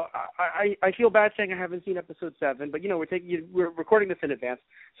seen, I feel bad saying I haven't seen episode 7, but, we're recording this in advance,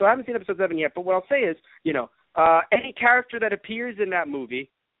 so I haven't seen episode 7 yet, but what I'll say is, any character that appears in that movie,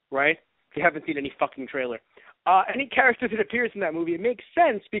 right, if you haven't seen any fucking trailer, any character that appears in that movie, it makes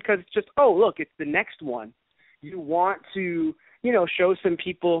sense because it's just, oh, look, it's the next one. You want to, show some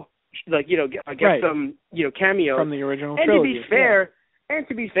people, like, get some, cameos. From the original trilogy. And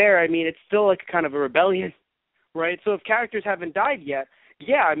to be fair, I mean, it's still like kind of a rebellion, right? So if characters haven't died yet,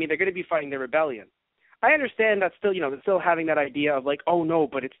 they're going to be fighting the rebellion. I understand that still, they're still having that idea of like, oh no,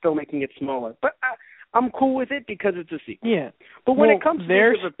 but it's still making it smaller. But I'm cool with it because it's a sequel. Yeah. But when it comes to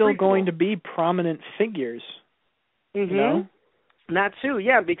they're still going to be prominent figures. Mm-hmm. That too,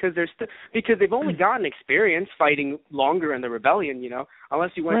 because because they've only gotten experience fighting longer in the rebellion, unless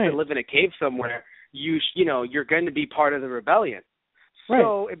you went to live in a cave somewhere, you're going to be part of the rebellion.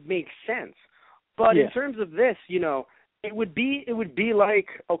 So it makes sense. But in terms of this, it would be like,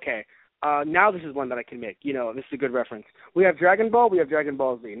 okay, now this is one that I can make. This is a good reference. We have Dragon Ball, we have Dragon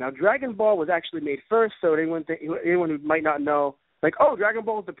Ball Z. Now Dragon Ball was actually made first, so anyone who might not know, like, oh, Dragon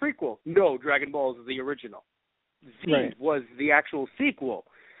Ball is the prequel. No, Dragon Ball is the original. Z was the actual sequel.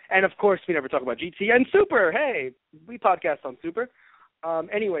 And, of course, we never talk about GT and Super. Hey, we podcast on Super.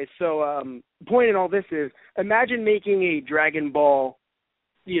 Anyway, so point in all this is imagine making a Dragon Ball,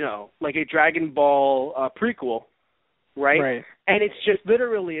 like a Dragon Ball prequel, right? And it's just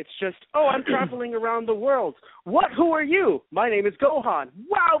literally, oh, I'm traveling around the world. What? Who are you? My name is Gohan.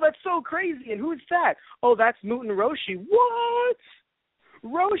 Wow, that's so crazy. And who's that? Oh, that's Muten Roshi. What?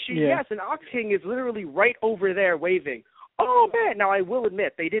 Roshi, yes, and Ox King is literally right over there waving. Oh, man. Now, I will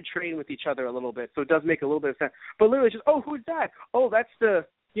admit, they did train with each other a little bit, so it does make a little bit of sense. But literally just, oh, who's that? Oh, that's the,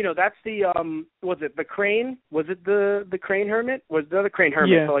 was it the crane? Was it the crane hermit? Was the other crane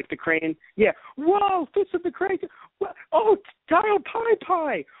hermit? So like the crane, Whoa, Fist of the Crane. What? Oh, Dio Pai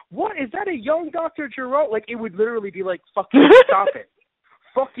Pai. What? Is that a young Dr. Gero? Like, it would literally be like, fucking stop it.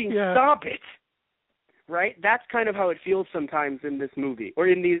 Fucking stop it. right? That's kind of how it feels sometimes in this movie, or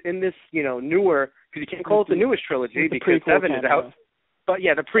in this newer, because you can't call it the newest trilogy because 7 is out. But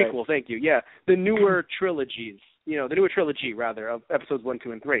yeah, the prequel. Right. Thank you. Yeah, the newer trilogies. The newer trilogy rather of episodes 1,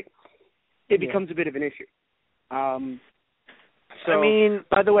 2, and 3. It becomes a bit of an issue. So, I mean,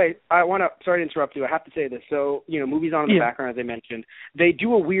 by the way, sorry to interrupt you. I have to say this. So, movies on in the background, as I mentioned, they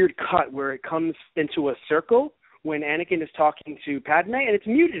do a weird cut where it comes into a circle when Anakin is talking to Padme, and it's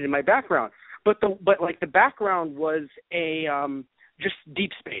muted in my background. But the background was a just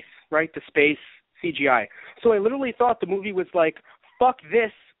deep space, right? The space CGI. So I literally thought the movie was like, fuck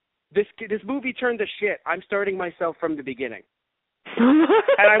this. This movie turned to shit. I'm starting myself from the beginning. And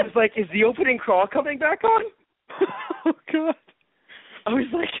I was like, is the opening crawl coming back on? Oh, God. I was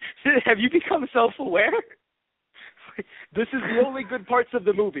like, have you become self-aware? This is the only good parts of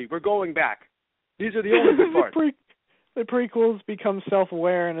the movie. We're going back. These are the only good parts. The prequels become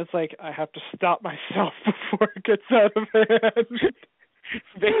self-aware, and it's like, I have to stop myself before it gets out of hand.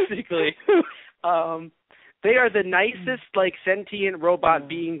 Basically. They are the nicest, sentient robot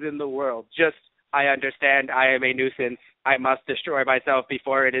beings in the world. Just, I understand, I am a nuisance. I must destroy myself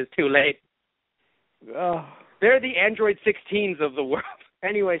before it is too late. Oh. They're the Android 16s of the world.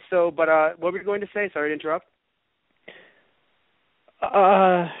 Anyway, what were you going to say? Sorry to interrupt.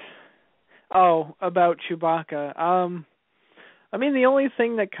 About Chewbacca. I mean, the only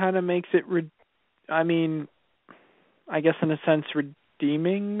thing that kind of makes it, I guess in a sense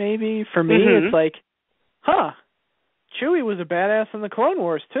redeeming, maybe, for me, it's like, Chewie was a badass in the Clone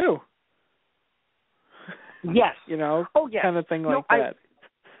Wars, too. Yes. Kind of thing like that.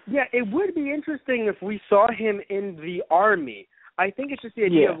 Yeah, it would be interesting if we saw him in the army. I think it's just the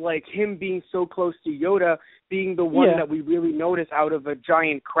idea of, him being so close to Yoda being the one that we really notice out of a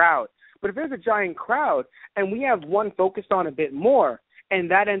giant crowd. But if there's a giant crowd and we have one focused on a bit more,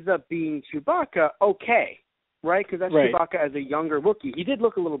 and that ends up being Chewbacca, okay, right? Because that's Chewbacca as a younger Wookiee. He did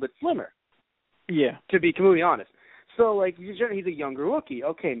look a little bit slimmer. Yeah. To be completely honest. So, he's a younger Wookiee.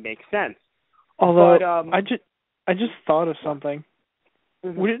 Okay, makes sense. Although, I just thought of something.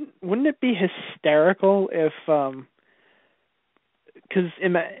 Mm-hmm. Wouldn't it be hysterical if, because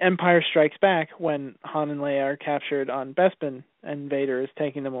in Empire Strikes Back, when Han and Leia are captured on Bespin and Vader is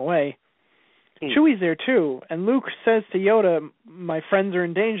taking them away, Chewie's there too, and Luke says to Yoda, my friends are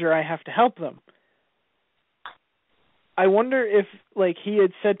in danger, I have to help them. I wonder if, he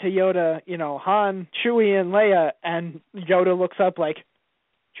had said to Yoda, Han, Chewie, and Leia, and Yoda looks up like,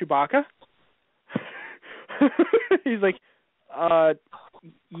 Chewbacca? He's like,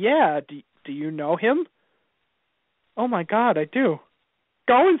 yeah, do you know him? Oh my God, I do.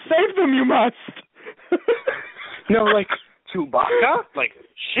 Go and save them, you must! No, Chewbacca?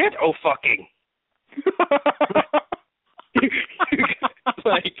 Shit, oh fucking.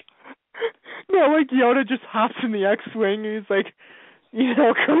 No, Yoda just hops in the X-Wing and he's like,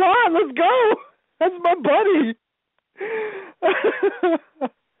 come on, let's go! That's my buddy!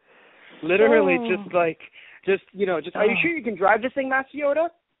 Literally, are you sure you can drive this thing, Master Yoda?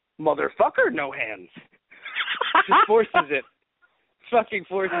 Motherfucker, no hands. Just forces it. Fucking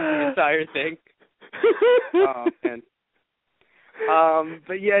forces the entire thing. Oh, man.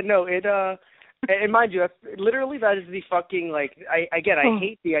 But yeah, no, and mind you, that is the fucking, I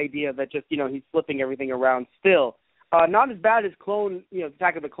hate the idea that just, he's flipping everything around still. Not as bad as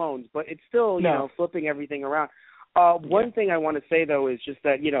Attack of the Clones, but it's still, flipping everything around. One thing I want to say, though, is just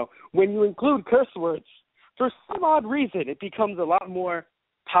that, when you include curse words, for some odd reason, it becomes a lot more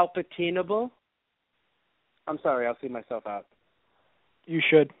palpatinable. I'm sorry, I'll see myself out. You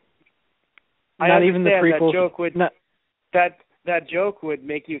should. Not even the prequels. That joke would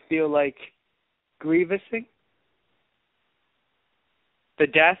make you feel like grievousing. The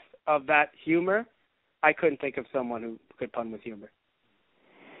death of that humor, I couldn't think of someone who could pun with humor.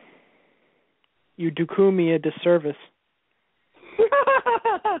 You do me a disservice.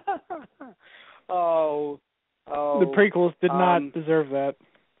 Oh. The prequels did not deserve that.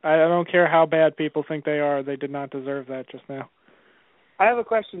 I don't care how bad people think they are; they did not deserve that just now. I have a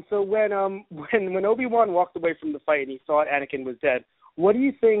question. So when Obi-Wan walked away from the fight and he thought Anakin was dead, what do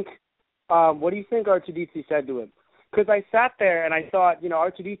you think R2-D2 said to him? Because I sat there and I thought,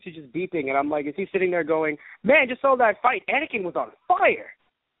 R2-D2 just beeping, and I'm like, is he sitting there going, man, just saw that fight, Anakin was on fire?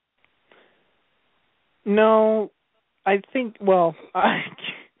 No, I think R2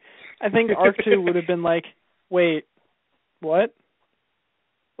 would have been like, wait, what?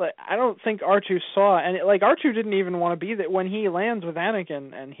 I don't think R2 saw, and R2 didn't even want to be there. When he lands with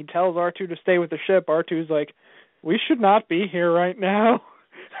Anakin and he tells R2 to stay with the ship, R2's like, we should not be here right now.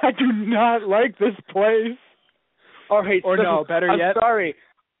 I do not like this place. All right, or no, better yet. I'm sorry.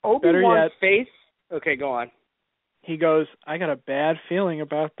 Obi-Wan's face Okay, go on. He goes, I got a bad feeling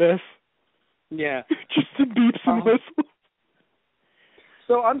about this. Yeah. Just some beeps and whistles.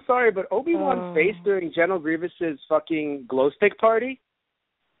 So I'm sorry, but Obi-Wan's face during General Grievous's fucking glow stick party,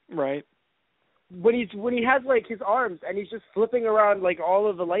 right? When he has like his arms and he's just flipping around like all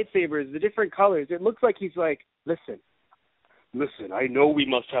of the lightsabers, the different colors. It looks like he's like, listen, I know we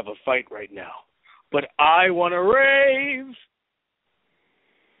must have a fight right now, but I want to rave.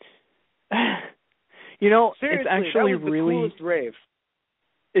 You know, seriously, it's actually that was the really coolest rave.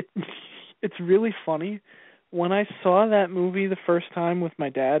 It's really funny. When I saw that movie the first time with my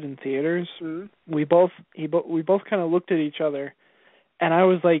dad in theaters, we both kind of looked at each other, and I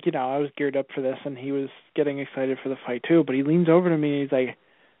was like, I was geared up for this, and he was getting excited for the fight too. But he leans over to me, and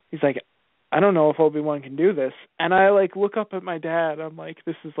he's like, I don't know if Obi-Wan can do this. And I like look up at my dad. I'm like,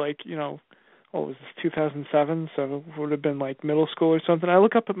 this is like, what was this, 2007? So it would have been like middle school or something. I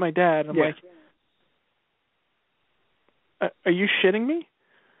look up at my dad. I'm like, are you shitting me?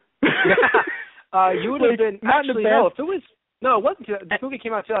 You would have been actually no. If it was it wasn't. The movie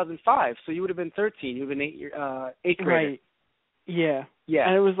came out in 2005, so you would have been 13. You would have been eighth grade. Right. Yeah. Yeah.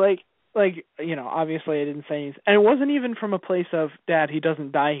 And it was like obviously I didn't say anything, and it wasn't even from a place of Dad, he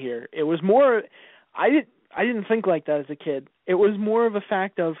doesn't die here. It was more. I didn't think like that as a kid. It was more of a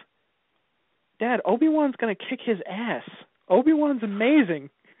fact of, Dad, Obi-Wan's gonna kick his ass. Obi-Wan's amazing.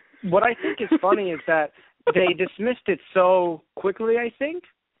 What I think is funny is that they dismissed it so quickly, I think,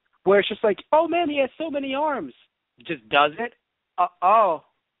 where it's just like, oh man, he has so many arms. Just does it? Oh.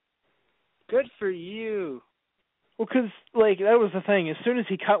 Good for you. Well, because, like, that was the thing. As soon as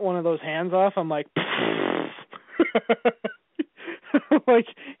he cut one of those hands off, I'm like, like,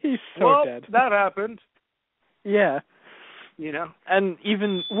 he's so dead. That happened. Yeah. And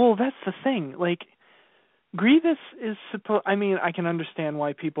even, that's the thing. Like, Grievous is supposed... I mean, I can understand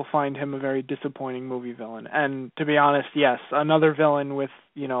why people find him a very disappointing movie villain. And to be honest, yes, another villain with,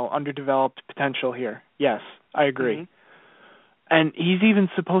 underdeveloped potential here. Yes, I agree. Mm-hmm. And he's even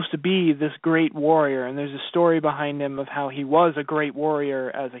supposed to be this great warrior, and there's a story behind him of how he was a great warrior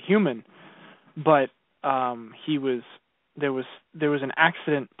as a human, but there was an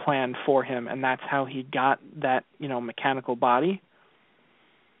accident planned for him, and that's how he got that mechanical body.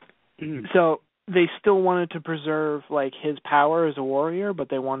 Mm. So they still wanted to preserve like his power as a warrior, but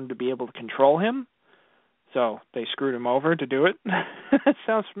they wanted to be able to control him. So they screwed him over to do it. That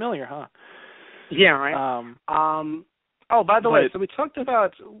sounds familiar, huh? Yeah, right. Oh, by the way, so we talked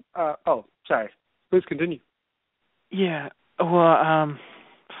about... sorry. Please continue. Yeah. Well,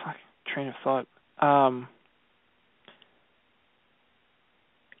 train of thought.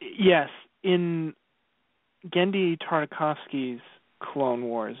 Yes, in Genndy Tartakovsky's Clone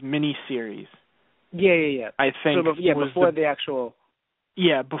Wars miniseries. Yeah. I think so, before the actual...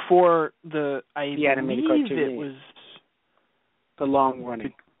 Yeah, before the animated cartoon. It was... The long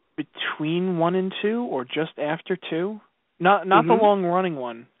running. Between 1 and 2, or just after 2? Not the long-running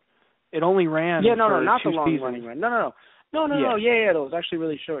one. It only ran for not 2 the long-running one. No. Yeah, it was actually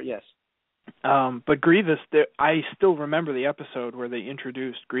really short, yes. But Grievous, I still remember the episode where they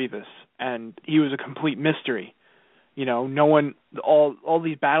introduced Grievous, and he was a complete mystery. No one, all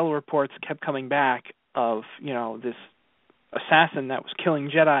these battle reports kept coming back of, this assassin that was killing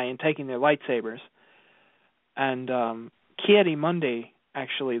Jedi and taking their lightsabers. And Ki-Adi-Mundi,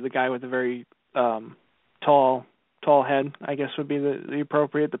 actually, the guy with the very tall head, I guess would be the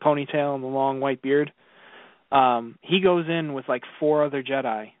appropriate, the ponytail and the long white beard. He goes in with like 4 other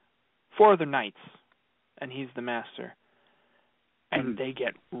knights, and he's the master. And they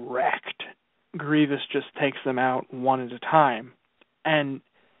get wrecked. Grievous just takes them out one at a time. And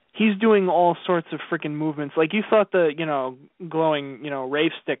he's doing all sorts of freaking movements. Like, you thought the, glowing,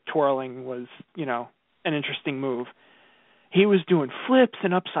 rave stick twirling was, an interesting move. He was doing flips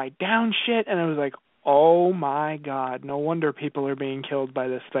and upside down shit, and I was like, oh my God, no wonder people are being killed by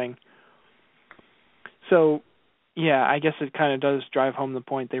this thing. So, yeah, I guess it kind of does drive home the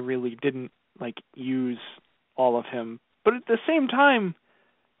point they really didn't, use all of him. But at the same time,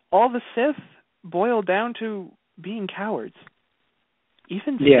 all the Sith boil down to being cowards.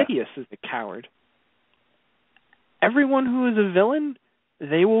 Even Sidious is a coward. Everyone who is a villain,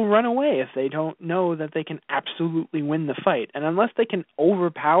 they will run away if they don't know that they can absolutely win the fight. And unless they can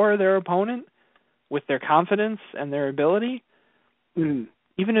overpower their opponent with their confidence and their ability,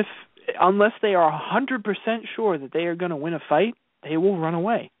 unless they are 100% sure that they are going to win a fight, they will run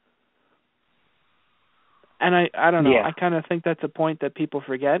away. And I don't know, I kind of think that's a point that people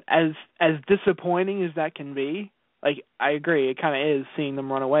forget. As disappointing as that can be, I agree, it kind of is seeing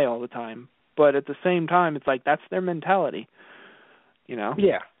them run away all the time. But at the same time, it's like, that's their mentality,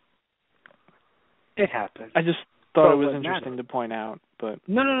 Yeah. It happens. I just thought it was interesting to point out, but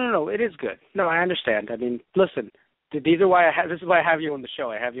no, it is good. No, I understand. I mean, listen, this is why I have you on the show.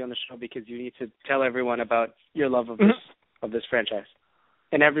 I have you on the show because you need to tell everyone about your love of this franchise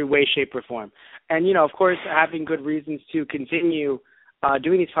in every way, shape, or form. And of course, having good reasons to continue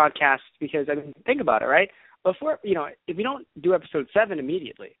doing these podcasts because I mean, think about it, right? Before if we don't do episode 7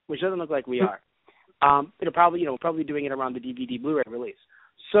 immediately, which doesn't look like we are, it'll probably we'll probably be doing it around the DVD Blu-ray release.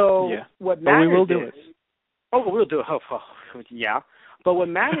 So what matters we will do it. Oh, we'll do it. Oh, yeah. But what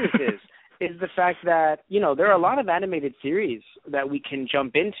matters is the fact that, there are a lot of animated series that we can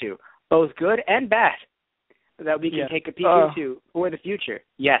jump into, both good and bad, that we can take a peek into for the future.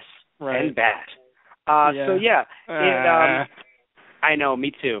 Yes, and bad. So, I know,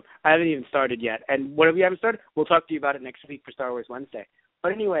 me too. I haven't even started yet. And what if we haven't started? We'll talk to you about it next week for Star Wars Wednesday.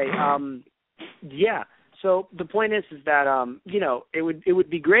 But anyway, so the point is that, it would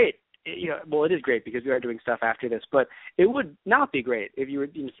be great. Well, it is great because we are doing stuff after this, but it would not be great if you were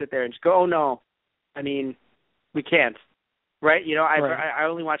to sit there and just go, oh, no, I mean, we can't, right? I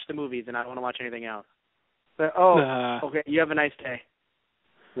only watch the movies and I don't want to watch anything else. But, okay, you have a nice day,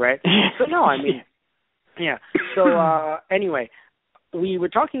 right? So, no, I mean, yeah. So, anyway, we were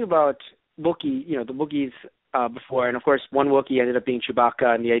talking about Wookiee, the Wookiees before, and, of course, one Wookiee ended up being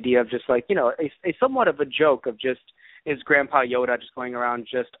Chewbacca, and the idea of just, like, a somewhat of a joke of just, is Grandpa Yoda just going around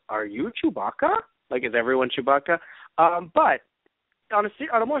are you Chewbacca? Like, is everyone Chewbacca? But on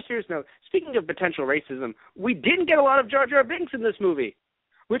a more serious note, speaking of potential racism, we didn't get a lot of Jar Jar Binks in this movie,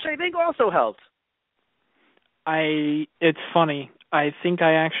 which I think also helped. It's funny. I think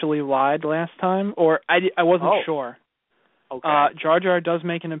I actually lied last time, or I wasn't sure. Okay. Jar Jar does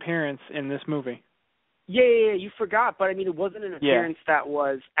make an appearance in this movie. Yeah, you forgot, but I mean, it wasn't an appearance that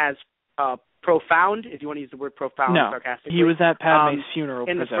was as profound, if you want to use the word profound sarcastically. He was at Padme's funeral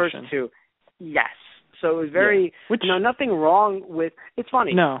in procession. the first two. Yes. So it was very, nothing wrong with, it's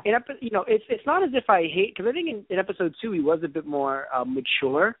funny. No. It's not as if I hate, because I think in episode 2 he was a bit more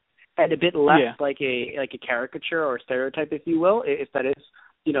mature and a bit less like a caricature or stereotype, if you will, if that is,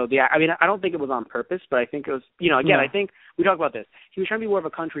 I mean, I don't think it was on purpose, but I think it was, I think we talked about this. He was trying to be more of a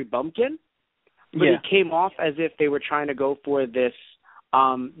country bumpkin, but it came off as if they were trying to go for this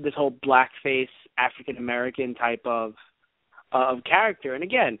whole blackface African American type of character. And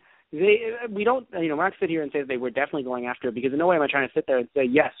again, we don't, we're not going to sit here and say that they were definitely going after it, because in no way am I trying to sit there and say,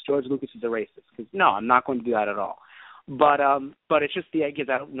 yes, George Lucas is a racist. Because no, I'm not going to do that at all. But it's just the idea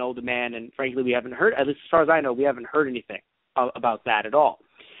that I don't know the man, and frankly, we haven't heard, at least as far as I know, we haven't heard anything about that at all.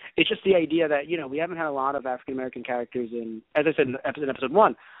 It's just the idea that, we haven't had a lot of African American characters in, as I said in episode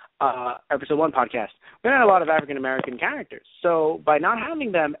 1 podcast, we had a lot of African American characters. So by not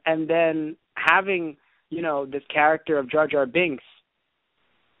having them and then having, this character of Jar Jar Binks,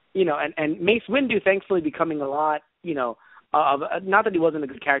 and Mace Windu thankfully becoming a lot, not that he wasn't a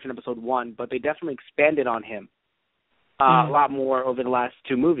good character in episode 1, but they definitely expanded on him a lot more over the last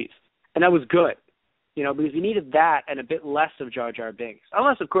 2 movies. And that was good, because you needed that and a bit less of Jar Jar Binks.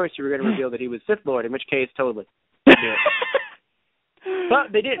 Unless, of course, you were going to reveal that he was Sith Lord, in which case, totally.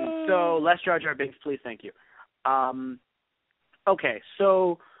 But they didn't, so less Jar Jar Binks, please, thank you. Okay,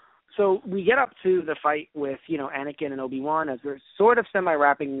 so we get up to the fight with, Anakin and Obi-Wan as we're sort of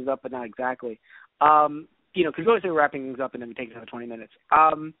semi-wrapping things up, but not exactly. Because we always say we're wrapping things up and then we take another 20 minutes.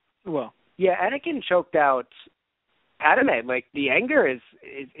 Yeah, Anakin choked out Padme. Like, the anger is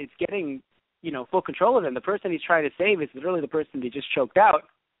getting, full control of him. The person he's trying to save is literally the person he just choked out,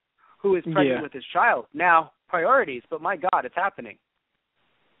 who is pregnant with his child. Now, priorities, but my God, it's happening.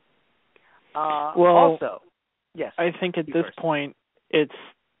 Also, yes. I think at this point, it's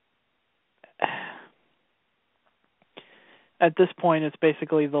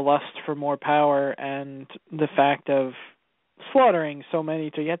basically the lust for more power, and the fact of slaughtering so many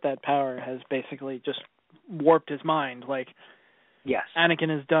to get that power has basically just warped his mind. Like, yes, Anakin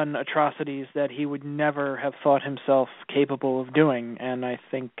has done atrocities that he would never have thought himself capable of doing, and I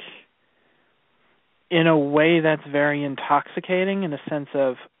think in a way that's very intoxicating, in a sense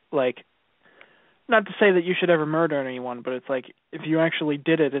of, like, not to say that you should ever murder anyone, but it's like, if you actually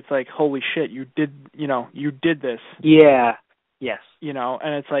did it, it's like, holy shit, you did this. Yeah. Yes.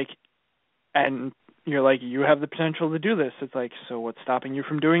 And it's like, and you're like, you have the potential to do this. It's like, so what's stopping you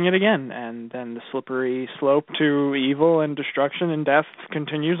from doing it again? And then the slippery slope to evil and destruction and death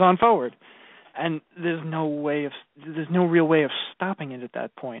continues on forward. And there's no real way of stopping it at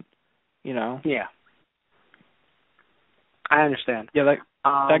that point, Yeah. I understand. Yeah,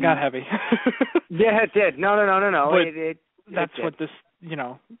 that got heavy. Yeah, it did. No. That's what this,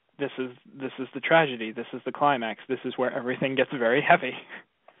 this is the tragedy. This is the climax. This is where everything gets very heavy.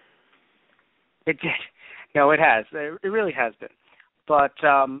 It did. No, it has. It really has been. But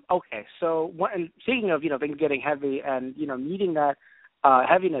okay, so and speaking of things getting heavy and needing that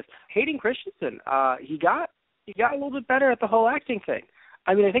heaviness, Hayden Christensen, he got a little bit better at the whole acting thing.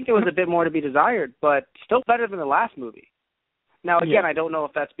 I mean, I think there was a bit more to be desired, but still better than the last movie. Now, again, I don't know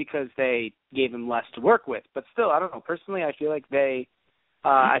if that's because they gave him less to work with, but still, I don't know. Personally, I feel like I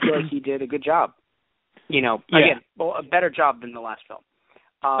feel like he did a good job. Again, a better job than the last film.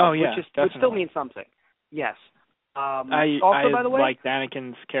 Which still means something. Yes. I by the way, liked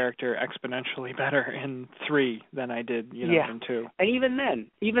Anakin's character exponentially better in 3 than I did, in 2. And even then,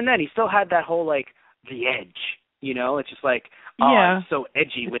 he still had that whole the edge. It's just it's so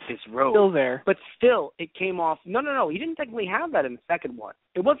edgy with this robe. Still there. But still, it came off. No. He didn't technically have that in the second one.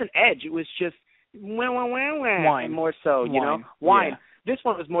 It wasn't edge. It was just wine. More so, wine. Yeah. This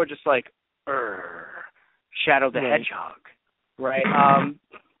one was more just Shadow the Hedgehog, right?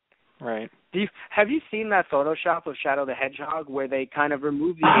 Right. Have you seen that Photoshop of Shadow the Hedgehog where they kind of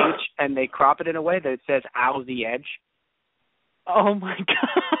remove the H and they crop it in a way that it says "ow the edge"? Oh my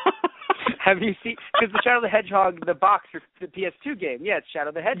God! Have you seen? Because the Shadow the Hedgehog, the box for the PS2 game, it's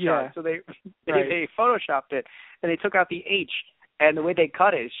Shadow the Hedgehog. Yeah. So they photoshopped it and they took out the H, and the way they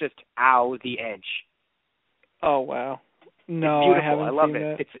cut it is just "ow the edge." Oh wow! No, it's beautiful. I haven't I love seen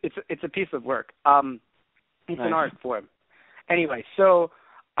it. That. It's a piece of work. It's an art form. Anyway, so.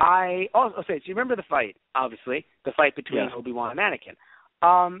 So you remember the fight, obviously, the fight between Obi-Wan and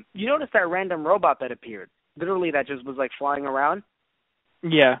Anakin. You noticed that random robot that appeared, literally that just was flying around?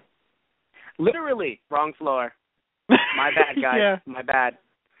 Yeah. Literally, wrong floor. My bad, guys. Yeah. My bad.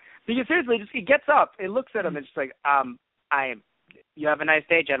 Because seriously, it gets up, it looks at him, and just you have a nice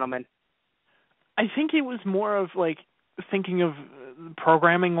day, gentlemen. I think it was more of thinking of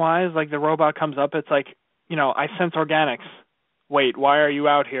programming-wise, the robot comes up, it's I sense organics. Wait, why are you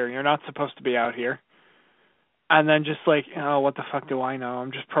out here? You're not supposed to be out here. And then just what the fuck do I know?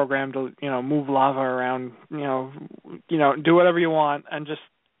 I'm just programmed to, move lava around, do whatever you want, and just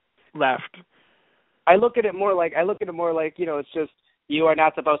left. I look at it more like it's just, you are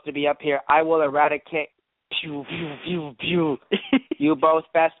not supposed to be up here. I will eradicate. Pew, pew, pew, pew. You both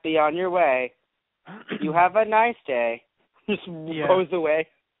best be on your way. You have a nice day. Just goes away.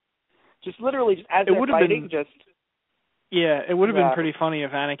 Just literally, just as they're fighting, just. Yeah, it would have been pretty funny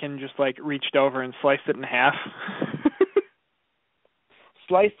if Anakin just reached over and sliced it in half.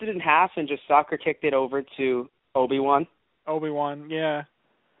 Sliced it in half and just soccer kicked it over to Obi-Wan. Obi-Wan, yeah.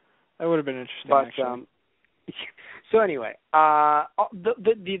 That would have been interesting, actually. So anyway, I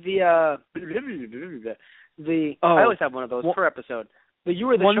always have one of those per episode. The "You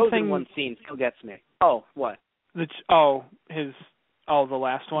Were the Chosen One" scene still gets me. Oh, what? The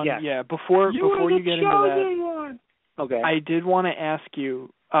last one? Yeah. Before you get into that. One. Okay. I did want to ask you,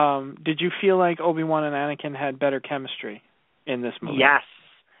 did you feel like Obi-Wan and Anakin had better chemistry in this movie?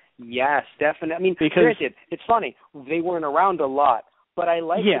 Yes, definitely. I mean, granted, it's funny. They weren't around a lot, but I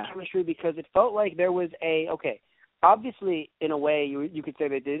liked the chemistry because it felt like there was obviously, in a way, you could say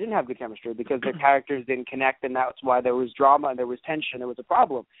that they didn't have good chemistry because their characters didn't connect, and that's why there was drama and there was tension. There was a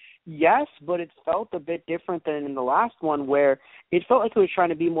problem. Yes, but it felt a bit different than in the last one, where it felt like it was trying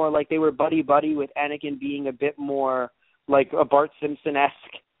to be more like they were buddy-buddy, with Anakin being a bit more like a Bart Simpson-esque,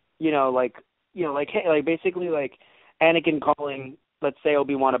 basically Anakin calling, let's say,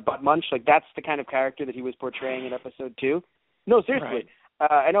 Obi-Wan a butt munch. That's the kind of character that he was portraying in Episode 2. No, seriously. Right.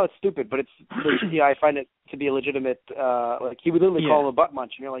 I know it's stupid, but I find it to be a legitimate, he would literally call him a butt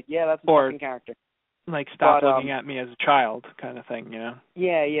munch, and you're like, yeah, that's a fucking character. Stop looking at me as a child kind of thing,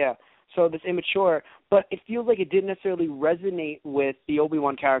 Yeah. So this immature, but it feels like it didn't necessarily resonate with the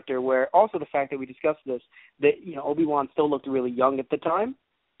Obi-Wan character, where also the fact that we discussed this, that, Obi-Wan still looked really young at the time,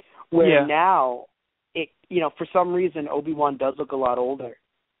 where now, for some reason, Obi-Wan does look a lot older.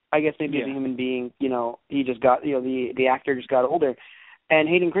 I guess maybe as a human being, he just got, the actor just got older. And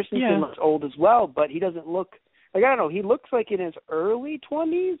Hayden Christensen looks old as well, but he doesn't look, I don't know, he looks like in his early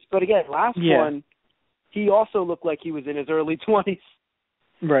 20s, but again, last one, he also looked like he was in his early 20s.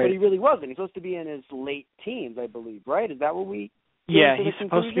 Right. But he really wasn't. He's supposed to be in his late teens, I believe, right? Is that what we... Yeah, he's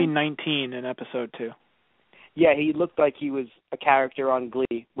supposed to be 19 in Episode 2. Yeah, he looked like he was a character on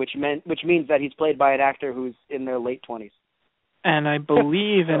Glee, which means that he's played by an actor who's in their late 20s. And I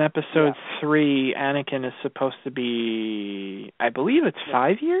believe in Episode 3, Anakin is supposed to be... I believe it's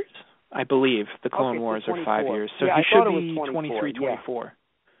 5 years? I believe the Clone Wars are 5 years. So he should be 23, 24.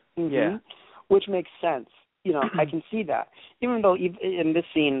 Mm-hmm. Yeah. Which makes sense. I can see that. Even though in this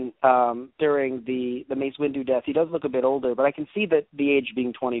scene, during the Mace Windu death, he does look a bit older, but I can see that the age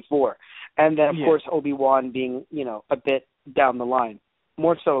being 24. And then, of course, Obi-Wan being, a bit down the line.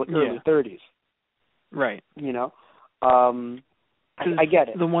 More so early 30s. Right. You know, I get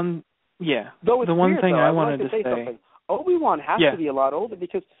it. The one weird, thing though, I wanted to say say. Something. Obi-Wan has to be a lot older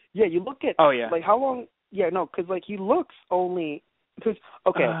because you look at like how long. Yeah, no, because like he looks only because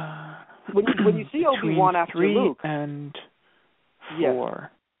when you see Obi-Wan after 3 Luke and 4. Yeah.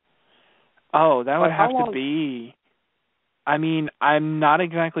 Oh, that would have to be. I mean, I'm not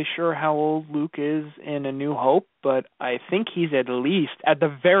exactly sure how old Luke is in A New Hope, but I think he's at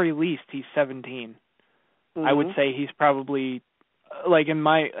the very least, he's 17. Mm-hmm. I would say he's probably, like in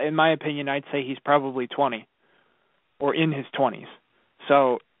my opinion, I'd say he's probably 20, or in his 20s.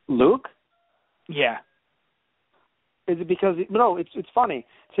 So Luke? Yeah. Is it because no? It's funny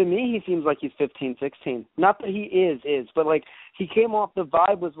to me. He seems like he's 15, 16. Not that he is, but like he came off. The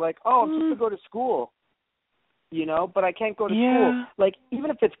vibe was like, oh, I'm just to go to school. You know, but I can't go to school. Like,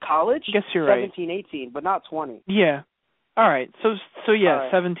 even if it's college, I guess you're 17, right. 18, but not 20. Yeah. All right. So yeah,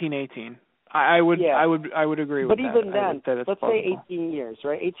 right. 17, 18. I would agree with that. But even then, let's say 18 years,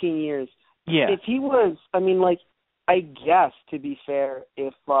 right? 18 years. Yeah. If he was, I mean, like, I guess, to be fair,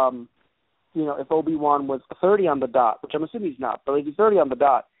 if, if Obi-Wan was 30 on the dot, which I'm assuming he's not, but if he's 30 on the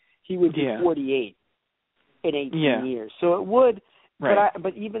dot, he would be 48 in 18 years. So it would... Right.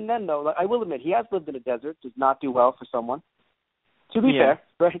 But even then, though, like, I will admit, he has lived in a desert. Does not do well for someone. To be fair,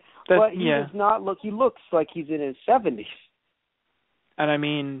 right? But he does not look. He looks like he's in his 70s. And I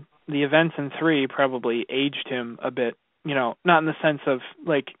mean, the events in 3 probably aged him a bit. You know, not in the sense of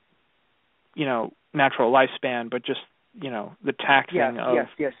like, natural lifespan, but just the taxing of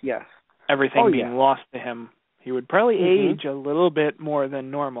everything being lost to him. He would probably age a little bit more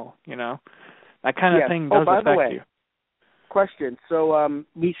than normal. That kind of thing does affect you. Question. So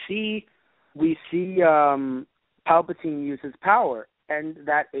we see Palpatine use his power, and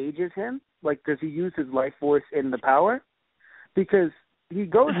that ages him. Like, does he use his life force in the power? Because he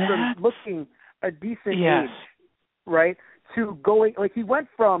goes from looking a decent age, right, to going like he went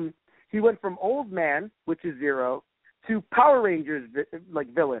from old man, which is 0, to Power Rangers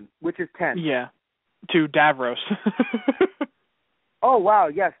villain, which is 10. Yeah. To Davros. Oh wow,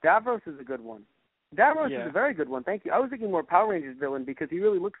 yes, Davros is a good one. Davros is a very good one. Thank you. I was thinking more Power Rangers villain because he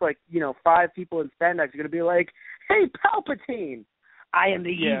really looks like, 5 people in spandex are going to be like, hey, Palpatine, I am the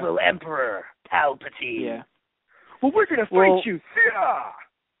evil Emperor, Palpatine. Yeah. Well, we're going to fight you.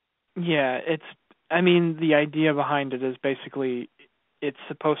 Yeah, the idea behind it is basically it's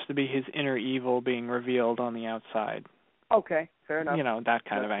supposed to be his inner evil being revealed on the outside. Okay, fair enough. That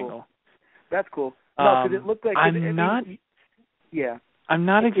kind of angle. That's cool. No, because it looked like... I'm not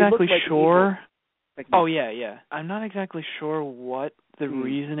exactly sure... I'm not exactly sure what the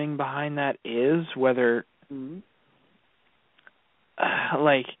reasoning behind that is, whether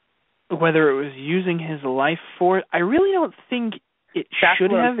whether it was using his life force. I really don't think it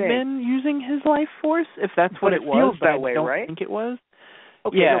should have been using his life force, if that's what it was. Feels that way, right? I don't think it was.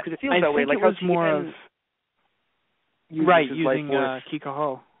 Okay, because it feels that way. I think it was more of using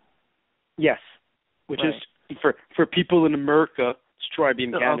Kikaho. Yes, which is for people in America, it's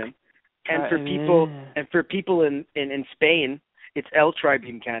Tri-Beam Cannon. Okay. And for people in Spain, it's El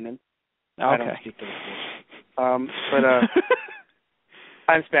Tri-Beam Cannon. Okay. I don't speak those words. But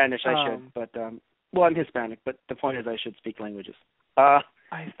I'm Spanish. I should, but I'm Hispanic. But the point is, I should speak languages.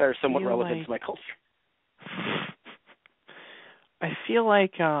 They're somewhat relevant to my culture. I feel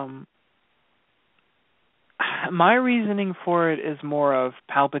like my reasoning for it is more of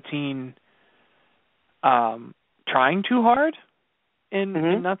Palpatine trying too hard.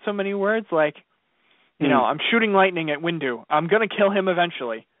 In not so many words, like, I'm shooting lightning at Windu. I'm going to kill him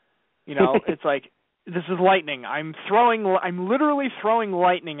eventually. It's like, this is lightning. I'm literally throwing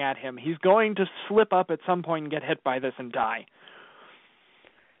lightning at him. He's going to slip up at some point and get hit by this and die.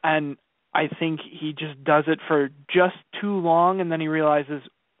 And I think he just does it for just too long, and then he realizes,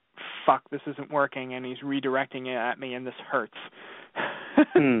 fuck, this isn't working, and he's redirecting it at me, and this hurts.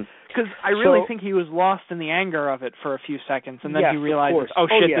 Because I really think he was lost in the anger of it for a few seconds, and then he realizes,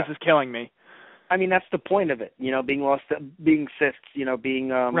 this is killing me. I mean, that's the point of it, being lost, being Sith, being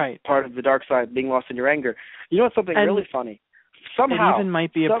part of the dark side, being lost in your anger. You know what's something really funny? Somehow, it even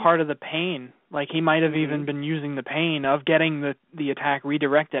might be a part of the pain. Like, he might have even been using the pain of getting the attack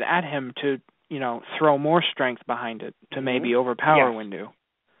redirected at him to, throw more strength behind it, to maybe overpower Windu.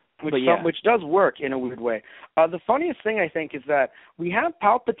 Which does work in a weird way. The funniest thing, I think, is that we have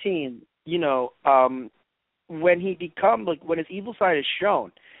Palpatine, when he when his evil side is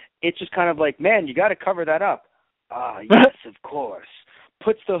shown, it's just kind of like, man, you got to cover that up. Yes, of course.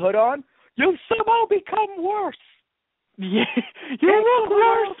 Puts the hood on, you somehow become worse. Yeah, you look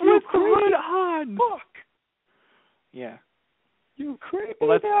worse with the hood on. Fuck. Yeah. You creepy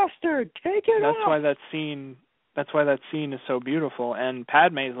bastard! Take it off! That's why that scene is so beautiful. And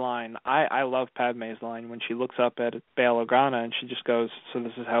Padme's line, I love Padme's line when she looks up at Bail Organa and she just goes, "So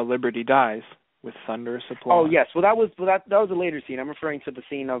this is how liberty dies, with thunderous applause." Oh yes, well that was a later scene. I'm referring to the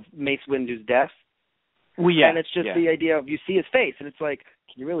scene of Mace Windu's death. Well, yeah, and it's just the idea of you see his face, and it's like,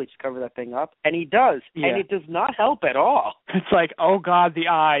 can you really just cover that thing up? And he does, and it does not help at all. It's like, oh God, the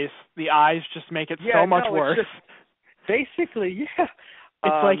eyes just make it so much worse. Basically, yeah.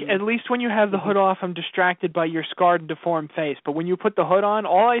 It's like, at least when you have the hood off, I'm distracted by your scarred and deformed face. But when you put the hood on,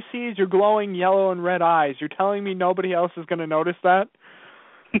 all I see is your glowing yellow and red eyes. You're telling me nobody else is going to notice that?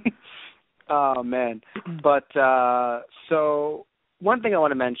 Oh, man. But, so one thing I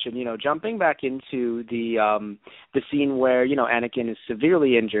want to mention, jumping back into the scene where, Anakin is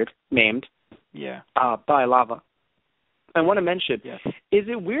severely injured, maimed, by lava. I want to mention, is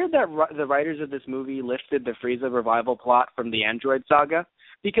it weird that the writers of this movie lifted the Frieza revival plot from the Android saga?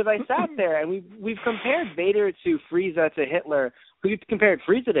 Because I sat there and we've compared Vader to Frieza to Hitler. We've compared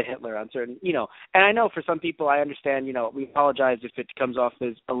Frieza to Hitler on certain, and I know for some people, I understand, we apologize if it comes off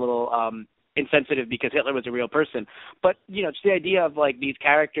as a little insensitive because Hitler was a real person. But, just the idea of, like, these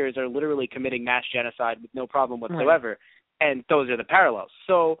characters are literally committing mass genocide with no problem whatsoever, and those are the parallels.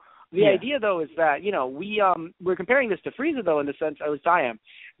 So the idea, though, is that, we're comparing this to Frieza, though, in the sense, at least I am,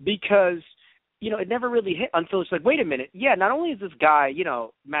 because, it never really hit until it's like, wait a minute, not only is this guy,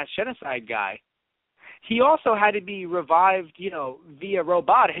 mass genocide guy, he also had to be revived, via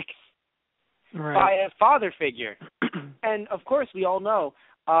robotics by a father figure. And, of course, we all know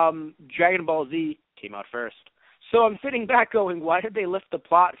Dragon Ball Z came out first. So I'm sitting back going, why did they lift the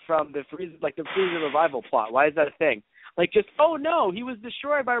plot from the Frieza revival plot? Why is that a thing? Like, just, oh, no, he was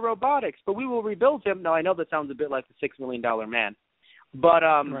destroyed by robotics, but we will rebuild him. Now, I know that sounds a bit like the $6 million man. But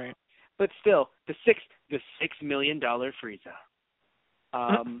but still, the $6 million Frieza.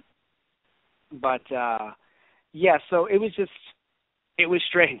 So it was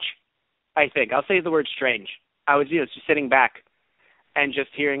strange, I think. I'll say the word strange. I was, just sitting back and just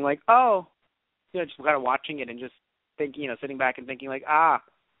hearing, like, oh, just kind of watching it and just thinking, sitting back and thinking, like,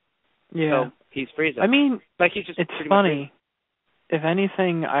 so he's Frieza. I mean, like, he's just it's funny. If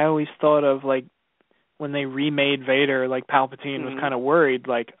anything, I always thought of, like, when they remade Vader, like, Palpatine was kind of worried,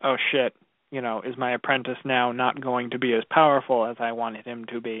 like, oh, shit, is my apprentice now not going to be as powerful as I wanted him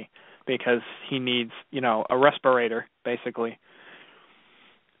to be because he needs, a respirator, basically.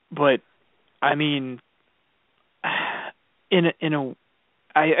 But, I mean, I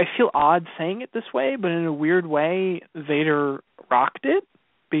feel odd saying it this way, but in a weird way, Vader rocked it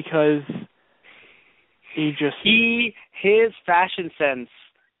because his fashion sense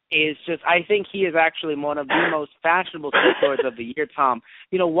is just, I think he is actually one of the most fashionable Sith Lords of the year, Tom.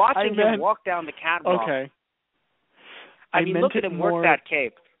 Watching him walk down the catwalk. Okay. Look at him work that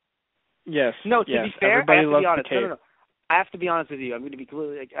cape. Yes. No, to be fair, everybody I have to be honest. The cape. No. I have to be honest with you. I'm going to be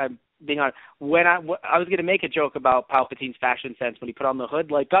completely, I'm being honest. When I was going to make a joke about Palpatine's fashion sense when he put on the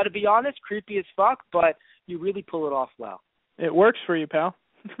hood, like, got to be honest, creepy as fuck, but you really pull it off well. It works for you, pal.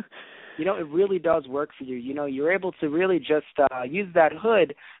 It really does work for you. You're able to really just use that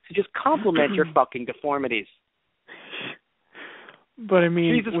hood to just complement your fucking deformities. But I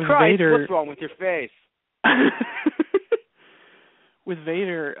mean, Jesus with Christ, Vader, what's wrong with your face? With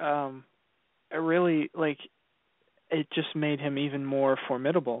Vader, I really, like, it just made him even more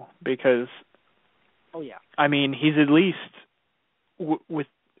formidable because, I mean, he's at least,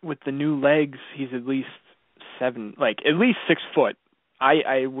 with the new legs, he's at least 6 foot.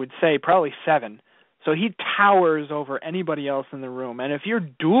 I would say probably 7. So he towers over anybody else in the room. And if you're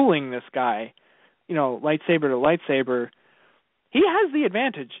dueling this guy, lightsaber to lightsaber, he has the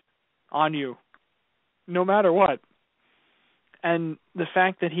advantage on you, no matter what. And the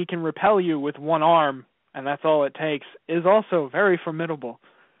fact that he can repel you with one arm, and that's all it takes, is also very formidable.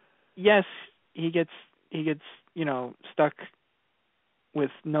 Yes, he gets stuck with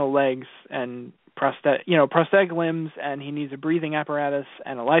no legs and prosthetic limbs, and he needs a breathing apparatus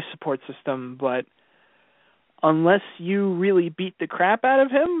and a life support system, but unless you really beat the crap out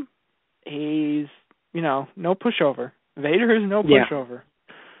of him, he's, no pushover. Vader is no pushover.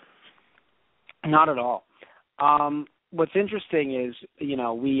 Not at all. What's interesting is,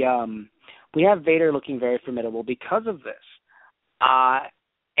 we have Vader looking very formidable because of this.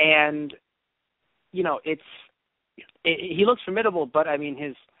 And, he looks formidable, but, I mean,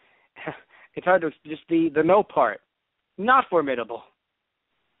 it's hard to, just the no part, not formidable.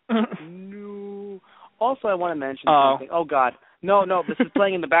 No. Also, I want to mention something. Oh, God. No, this is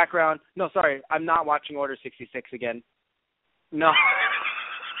playing in the background. No, sorry, I'm not watching Order 66 again. No.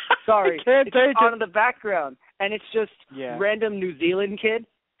 Sorry, I can't it's take on it. in the background. and it's just random New Zealand kid.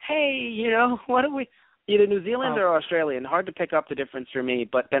 Hey, what do we? Either New Zealand or Australian. Hard to pick up the difference for me.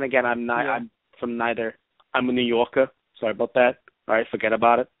 But then again, I'm not. I'm from neither. I'm a New Yorker. Sorry about that. All right, forget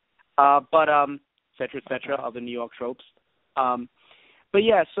about it. But et cetera, other New York tropes. But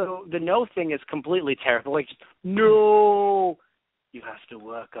yeah, so the no thing is completely terrible. Like, no, you have to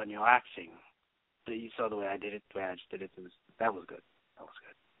work on your acting. So you saw the way I did it, the way I just did it. That was good. That was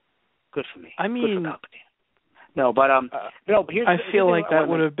good. Good for me. I mean, good for Palpatine. No, but but here's I feel like that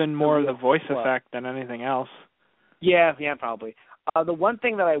would have been more of the voice effect than anything else. Yeah, probably. The one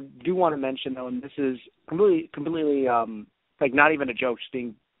thing that I do want to mention, though, and this is completely like not even a joke, just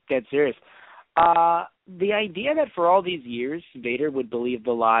being dead serious. The idea that for all these years Vader would believe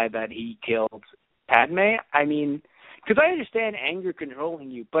the lie that he killed Padme, I mean, because I understand anger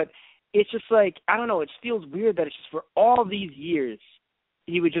controlling you, but it's just like, I don't know, it feels weird that it's just for all these years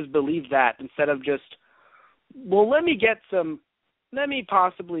he would just believe that instead of just, well, let me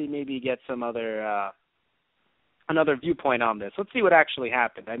possibly maybe get some other, another viewpoint on this. Let's see what actually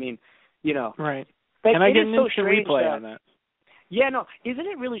happened. I mean, Right. Like, and I get an so instant replay on that. Yeah, no, isn't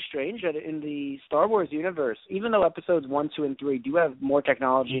it really strange that in the Star Wars universe, even though episodes 1, 2, and 3 do have more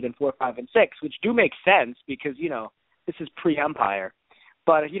technology than 4, 5, and 6, which do make sense because, this is pre-Empire.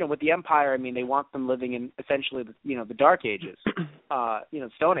 But, with the Empire, I mean, they want them living in essentially, the Dark Ages,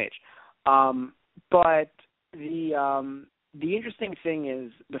 Stone Age. But the interesting thing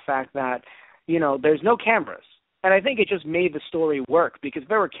is the fact that, there's no cameras. And I think it just made the story work because if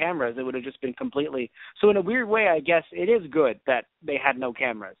there were cameras, it would have just been completely... So in a weird way, I guess it is good that they had no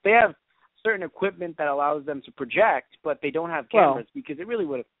cameras. They have certain equipment that allows them to project, but they don't have cameras because it really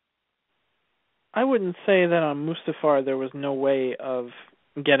would have... I wouldn't say that on Mustafar there was no way of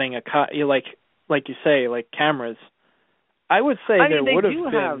getting like you say, like cameras. I would say there would have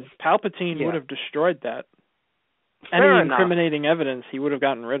been. Palpatine would have destroyed that. Fair Any incriminating evidence he would have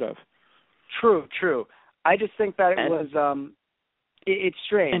gotten rid of. True. I just think that it was, it's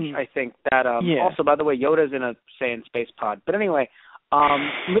strange, I think, that, also, by the way, Yoda's in a Saiyan space pod. But anyway,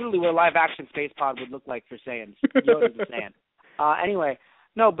 literally what a live-action space pod would look like for Saiyans. Yoda's a Saiyan. Anyway,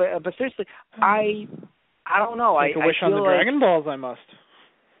 no, but seriously, I don't know. Make a wish on the Dragon Balls, I must.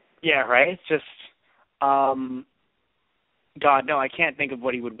 Yeah, right? Just, God, no, I can't think of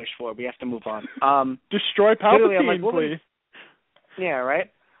what he would wish for. We have to move on. Destroy Palpatine, please. Yeah, right?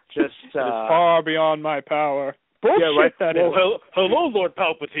 Just it is far beyond my power. Bullshit, yeah, right. That well, hello, Lord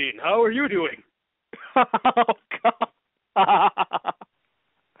Palpatine. How are you doing? Oh, God.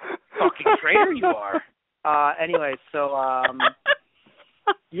 Fucking traitor you are. Anyway, so,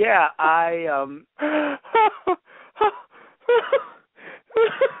 yeah,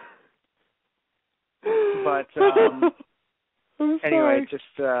 but, anyway, just,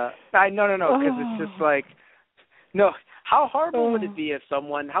 no, because it's just like, no, how horrible would it be if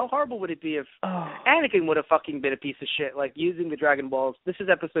Anakin would have fucking been a piece of shit, like, using the Dragon Balls. This is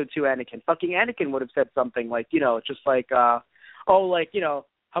episode 2 Anakin. Fucking Anakin would have said something like, just like, how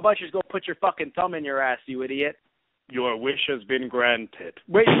about you just go put your fucking thumb in your ass, you idiot? Your wish has been granted.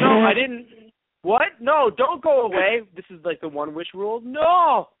 Wait, no, I didn't. What? No, don't go away. This is like the one wish rule.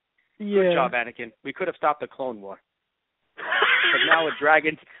 No! Yeah. Good job, Anakin. We could have stopped the Clone War.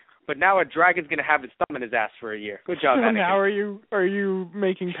 But now a dragon's gonna have his thumb in his ass for a year. Good job, Anakin. Now are you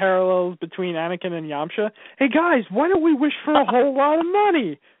making parallels between Anakin and Yamcha? Hey guys, why don't we wish for a whole lot of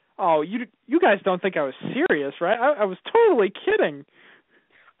money? Oh, you guys don't think I was serious, right? I was totally kidding.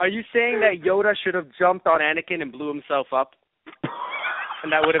 Are you saying that Yoda should have jumped on Anakin and blew himself up?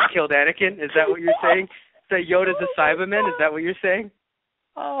 And that would have killed Anakin? Is that what you're saying? That Yoda's a Cyberman? Is that what you're saying?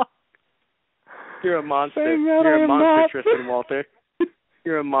 Oh. You're a monster. You're a monster, Tristan Walter.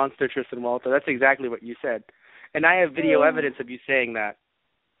 You're a monster, Tristan Walter. That's exactly what you said. And I have video evidence of you saying that.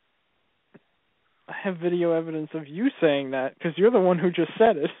 I have video evidence of you saying that because you're the one who just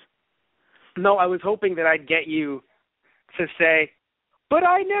said it. No, I was hoping that I'd get you to say, but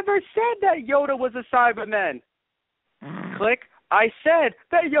I never said that Yoda was a Cyberman. Click. I said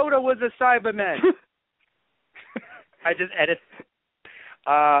that Yoda was a Cyberman. I just edit.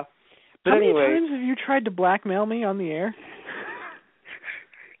 But How anyway, many times have you tried to blackmail me on the air?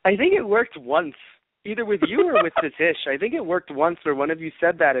 I think it worked once, either with you or with Satish. I think it worked once where one of you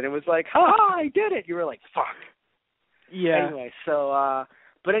said that, and it was like, ha, I did it. You were like, fuck. Yeah. Anyway, so,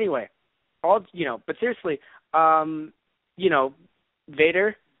 but anyway, but seriously,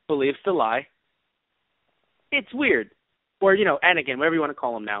 Vader believes the lie. It's weird. Or, Anakin, whatever you want to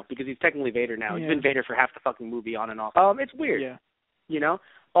call him now, because he's technically Vader now. Yeah. He's been Vader for half the fucking movie on and off. It's weird. Yeah.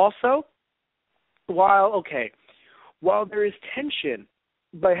 Also, while there is tension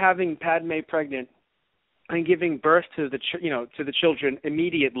by having Padme pregnant, and giving birth to to the children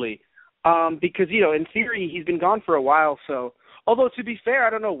immediately, because in theory he's been gone for a while. So, although to be fair, I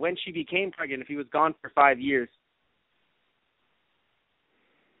don't know when she became pregnant if he was gone for 5 years.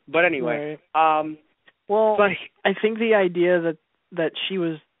 But anyway, right. Well, I think the idea that she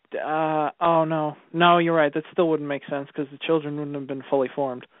was no, you're right. That still wouldn't make sense because the children wouldn't have been fully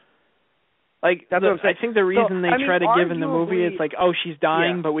formed. Like that's what I'm saying. I think the reason they try to give in the movie, it's like, oh, she's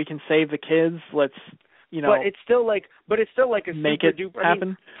dying, but we can save the kids. Let's, But it's still like a make super it duper.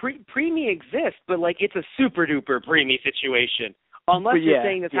 happen. I mean, preemie exists, but like it's a super duper preemie situation. Unless you're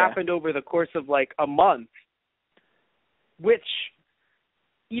saying this happened over the course of like a month, which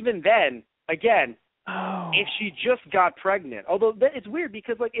even then, again, if she just got pregnant, although it's weird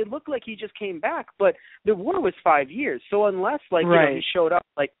because like it looked like he just came back, but the war was 5 years. So unless like he showed up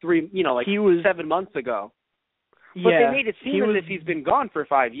like 7 months ago, but they made it seem as if he's been gone for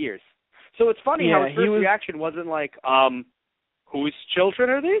 5 years. So it's funny how his first reaction wasn't like, whose children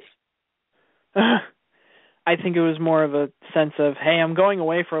are these? I think it was more of a sense of, hey, I'm going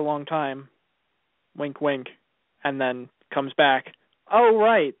away for a long time, wink, wink, and then comes back. Oh,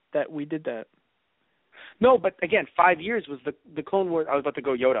 right, that we did that. No, but again, 5 years was the Clone Wars. I was about to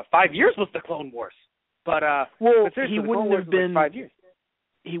go Yoda. 5 years was the Clone Wars. But but he wouldn't have been like 5 years.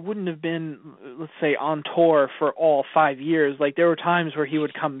 He wouldn't have been, let's say, on tour for all 5 years. Like there were times where he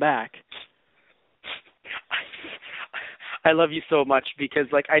would come back. I love you so much because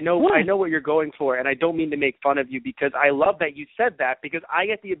like I know what you're going for, and I don't mean to make fun of you because I love that you said that because I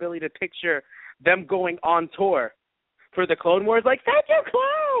get the ability to picture them going on tour for the Clone Wars like, thank you,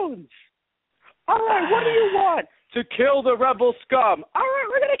 clones! All right, what do you want? To kill the rebel scum. All right,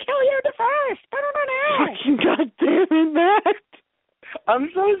 we're going to kill you the first. Fucking goddamn that. I'm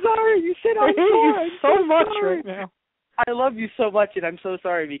so sorry. You said I'm sorry. I hate you so much right now. I love you so much, and I'm so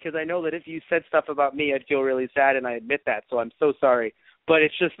sorry because I know that if you said stuff about me, I'd feel really sad, and I admit that, so I'm so sorry. But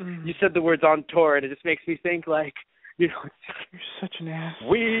it's just, you said the words on tour, and it just makes me think like, you're such an ass.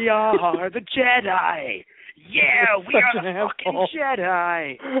 We are the Jedi. Yeah, we are the fucking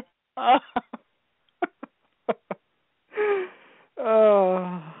Jedi.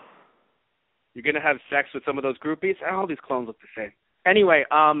 You're gonna have sex with some of those groupies? All these clones look the same. Anyway,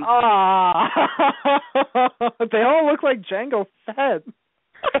 they all look like Jango Fett.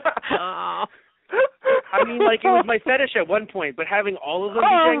 I mean, like it was my fetish at one point, but having all of them be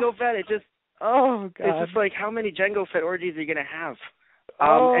Jango Fett, it just God. It's just like how many Jango Fett orgies are you gonna have?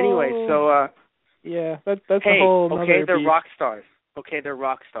 Anyway, so yeah, that's a whole other okay, they're beat. rock stars. Okay, they're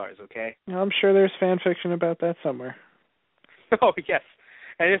rock stars. Okay. I'm sure there's fan fiction about that somewhere. Oh yes.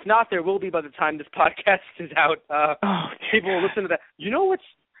 And if not, there will be by the time this podcast is out. People will listen to that. You know what's...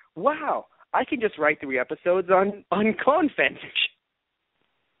 Wow. I can just write 3 episodes on clone fanfiction.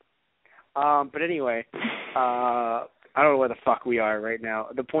 But anyway, I don't know where the fuck we are right now.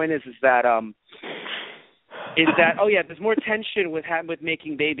 The point is that there's more tension with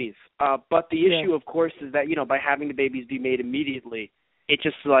making babies. But the issue, of course, is that, by having the babies be made immediately, it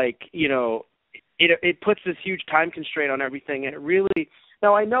just like, it puts this huge time constraint on everything, and it really...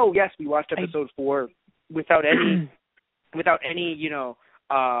 Now I know, yes, we watched episode 4 without any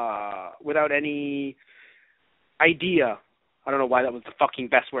idea. I don't know why that was the fucking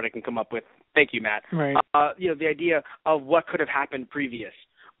best word I can come up with. Thank you, Matt. Right. The idea of what could have happened previous.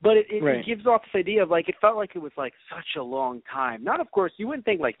 But it gives off this idea of like it felt like it was like such a long time. Not, of course, you wouldn't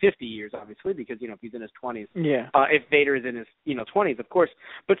think like 50 years, obviously, because if he's in his 20s. Yeah. If Vader is in his 20s, of course.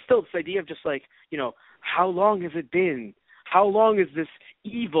 But still, this idea of just like how long has it been? How long has this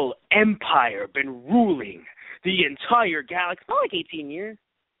evil empire been ruling the entire galaxy? Not like 18 years.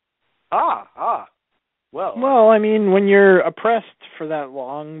 Well, I mean, when you're oppressed for that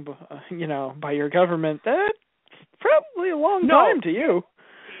long, by your government, that's probably a long time to you.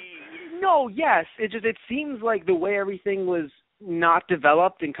 No, yes. It seems like the way everything was not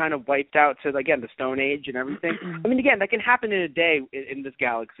developed and kind of wiped out to, again, the Stone Age and everything. I mean, again, that can happen in a day in this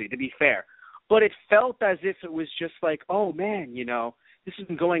galaxy, to be fair. But it felt as if it was just like, oh, man, this has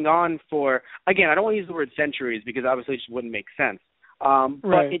been going on for, again, I don't want to use the word centuries because obviously it just wouldn't make sense.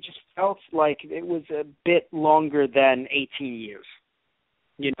 But it just felt like it was a bit longer than 18 years,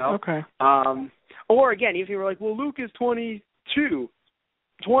 Okay. Or, again, if you were like, well, Luke is 22,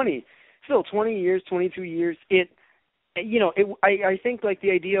 20, still 20 years, 22 years. I think, like,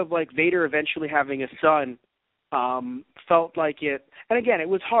 the idea of, like, Vader eventually having a son felt like it, and again, it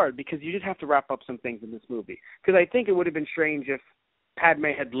was hard because you just have to wrap up some things in this movie. Because I think it would have been strange if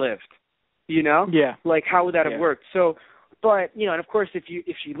Padme had lived, Yeah. Like, how would that have worked? So, but, and of course, if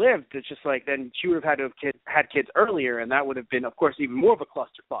she lived, it's just like, then she would have had to have had kids earlier, and that would have been, of course, even more of a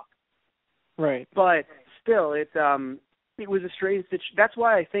clusterfuck. Right. But still, it was a strange situation. That's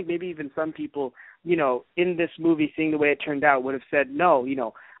why I think maybe even some people, in this movie, seeing the way it turned out, would have said, no,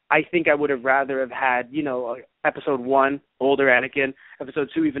 I think I would have rather have had, episode 1, older Anakin, episode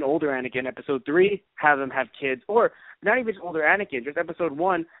 2, even older Anakin, episode 3, have them have kids, or not even older Anakin, just episode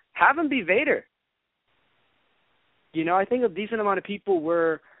 1, have him be Vader. I think a decent amount of people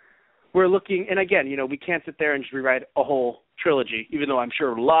were looking, and again, we can't sit there and just rewrite a whole trilogy, even though I'm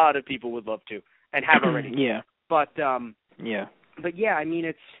sure a lot of people would love to and have already. Yeah. But yeah. But yeah, I mean,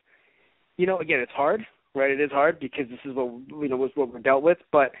 it's again, it's hard, right? It is hard because this is what what we're dealt with.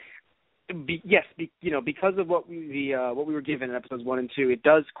 But because of what we were given in episodes 1 and 2, it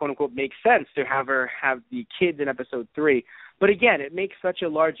does quote unquote make sense to have her have the kids in episode 3. But again, it makes such a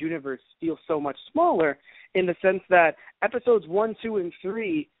large universe feel so much smaller in the sense that episodes 1, 2, and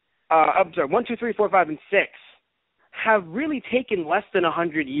 3. 1, 2, 3, 4, 5, and 6 have really taken less than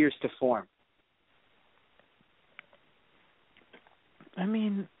 100 years to form. I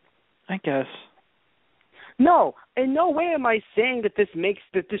mean, I guess. No, in no way am I saying that this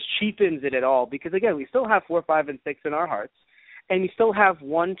cheapens it at all, because again, we still have 4, 5, and 6 in our hearts, and we still have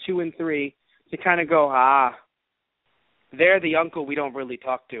 1, 2, and 3 to kind of go, they're the uncle we don't really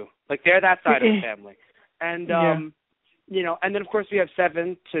talk to. Like, they're that side of the family. And, and then, of course, we have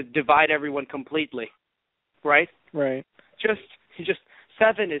 7 to divide everyone completely, right? Right. Just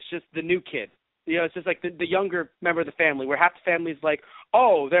 7 is just the new kid. It's just like the younger member of the family, where half the family's like,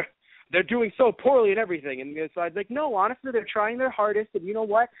 oh, they're doing so poorly and everything. And the other side's like, no, honestly, they're trying their hardest, and you know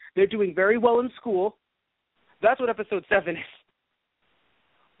what? They're doing very well in school. That's what episode 7 is.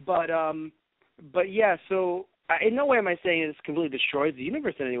 But yeah, so in no way am I saying this completely destroys the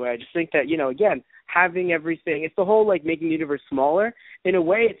universe in any way. I just think that, again, having everything, it's the whole, like, making the universe smaller. In a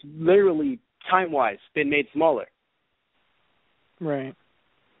way, it's literally, time-wise, been made smaller. Right.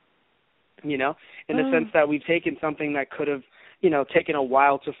 In the sense that we've taken something that could have, taken a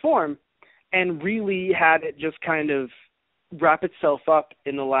while to form and really had it just kind of wrap itself up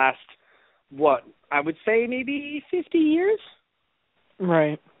in the last, I would say maybe 50 years?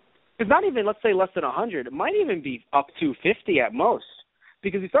 Right. It's not even, let's say, less than 100. It might even be up to 50 at most.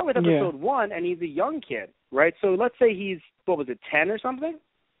 Because we start with episode 1, and he's a young kid, right? So let's say he's, 10 or something?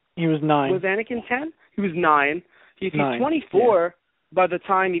 He was 9. Was Anakin 10? He was 9. He's 9. 24 by the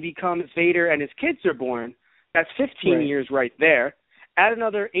time he becomes Vader and his kids are born. That's 15 years right there. Add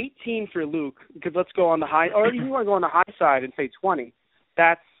another 18 for Luke, because let's go on the high, or you want to go on the high side and say 20.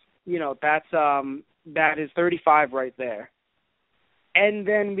 That is 35 right there. And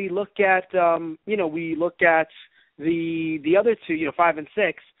then we look at, the other 2, 5 and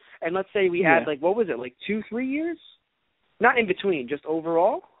 6, and let's say we add, 2-3 years? Not in between, just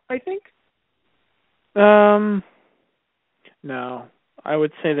overall, I think? No. I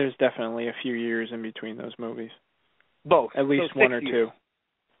would say there's definitely a few years in between those movies. Both. At least 1 or 2.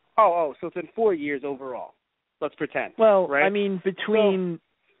 Oh, so it's in 4 years overall. Let's pretend. Well, right? I mean, between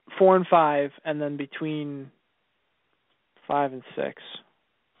 4 and 5, and then between 5 and 6.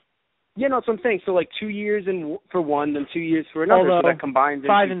 Yeah, no, that's what I'm saying. So, 2 years for one, then 2 years for another, so that combines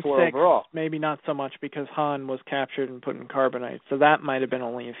into 4 overall. Maybe not so much, because Han was captured and put in carbonite, so that might have been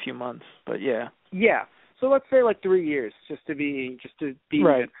only a few months, but yeah. Yeah. So let's say 3 years, just to be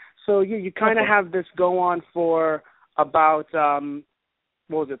right. Even. So you kind of have this go on for about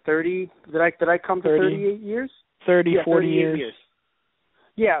 30? Did I come to 38 years? 30, 40 years.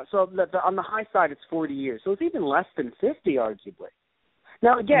 Yeah. So on the high side, it's 40 years. So it's even less than 50, arguably.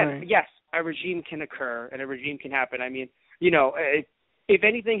 Now again, yes, a regime can occur and a regime can happen. I mean, if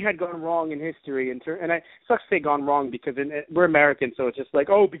anything had gone wrong in history, and it sucks to say gone wrong because we're Americans, so it's just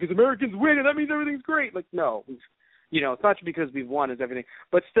because Americans win and that means everything's great. No, it's not because we've won is everything.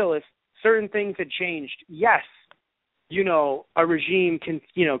 But still, if certain things had changed, yes, a regime can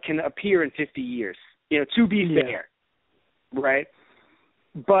appear in 50 years, to be fair, right?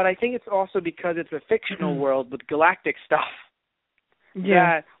 But I think it's also because it's a fictional world with galactic stuff.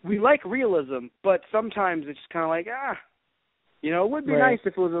 Yeah. That we like realism, but sometimes it's just kind of it would be nice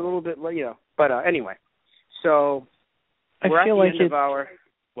if it was a little bit, But anyway, so we're at the end of our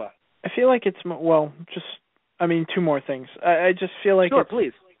what? I feel like it's 2 more things. I just feel like sure,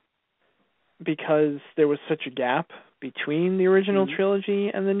 please, because there was such a gap between the original trilogy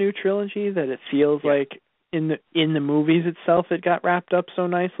and the new trilogy that it feels like in the movies itself it got wrapped up so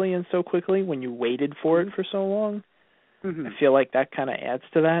nicely and so quickly when you waited for it for so long. I feel like that kind of adds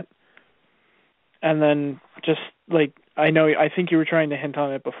to that. And then just I think you were trying to hint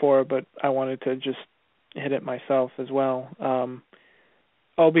on it before, but I wanted to just hit it myself as well.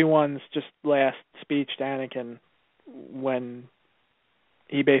 Obi-Wan's just last speech to Anakin when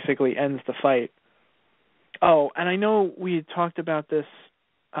he basically ends the fight. Oh, and I know we had talked about this,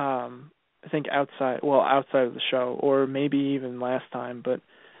 I think outside of the show, or maybe even last time, but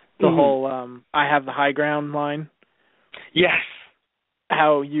the whole I have the high ground line. Yes.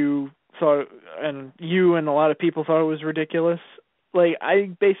 How you thought, and you and a lot of people thought it was ridiculous. Like,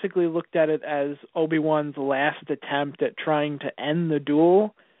 I basically looked at it as Obi-Wan's last attempt at trying to end the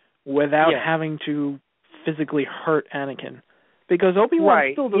duel without having to physically hurt Anakin. Because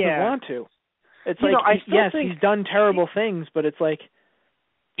Obi-Wan still doesn't want to. It's he's done terrible things, but it's like,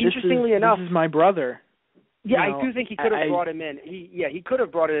 interestingly enough, this is my brother. Yeah, I do think he could have brought him in. He could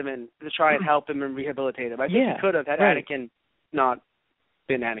have brought him in to try and help him and rehabilitate him. I think he could have had Anakin not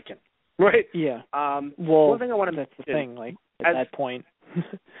been Anakin. Right? Yeah. One thing I want to that's the thing, like, at that point.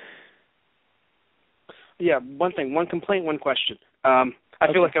 one complaint, one question. I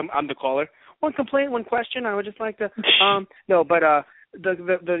feel like I'm the caller. One complaint, one question. I would just like to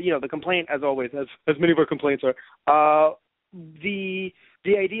the complaint, as always, as many of our complaints are, the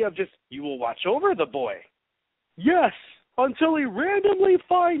idea of just, you will watch over the boy. Yes, until he randomly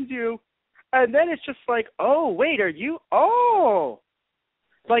finds you. And then it's just like, oh, wait, are you? Oh.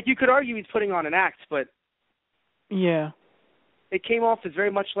 Like, you could argue he's putting on an act, but yeah, it came off as very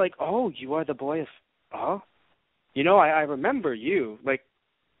much like, oh, you are the boy of, oh, I remember you. Like,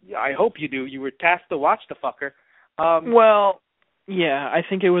 I hope you do. You were tasked to watch the fucker. Well, yeah, I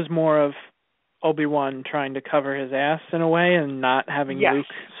think it was more of Obi-Wan trying to cover his ass in a way and not having Luke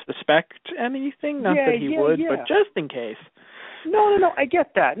suspect anything. Not that he would, but just in case. No, I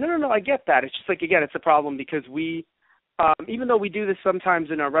get that. No, I get that. It's just like, again, it's a problem because we, even though we do this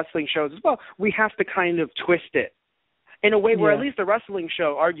sometimes in our wrestling shows as well, we have to kind of twist it in a way where at least a wrestling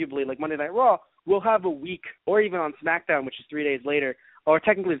show, arguably, like Monday Night Raw, will have a week, or even on SmackDown, which is 3 days later, or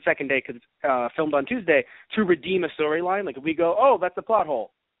technically the second day because it's filmed on Tuesday, to redeem a storyline. Like if we go, oh, that's a plot hole,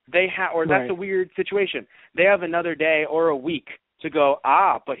 that's a weird situation. They have another day or a week to go,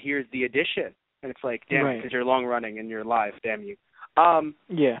 but here's the addition. And it's like, damn it, because you're long running and you're live, damn you.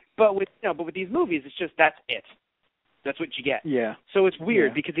 But with these movies, it's just, that's it. That's what you get. Yeah. So it's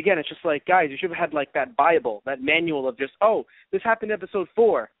weird because, again, it's just like, guys, you should have had like that Bible, that manual of just, this happened in episode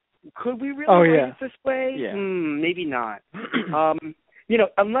 4. Could we really write it this way? Yeah. Maybe not.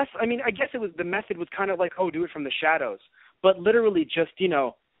 Unless, I guess the method was kind of like, do it from the shadows. But literally just,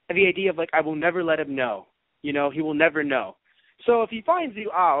 the idea of like, I will never let him know. He will never know. So if he finds you,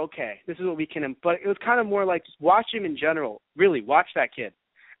 okay, this is what we can, but it was kind of more like just watch him in general. Really, watch that kid.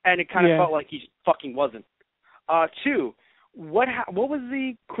 And it kind of felt like he just fucking wasn't. 2, what was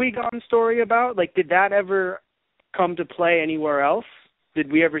the Qui-Gon story about? Like, did that ever come to play anywhere else?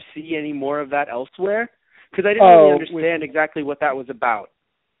 Did we ever see any more of that elsewhere? Because I didn't really understand exactly what that was about.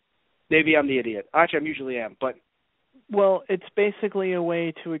 Maybe I'm the idiot. Actually, I usually am, but... Well, it's basically a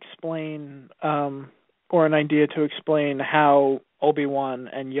way to explain, or an idea to explain how Obi-Wan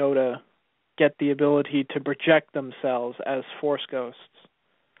and Yoda get the ability to project themselves as Force ghosts.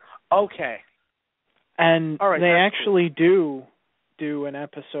 Okay. And they actually do an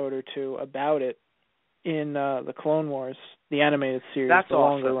episode or 2 about it in the Clone Wars, the animated series, that's the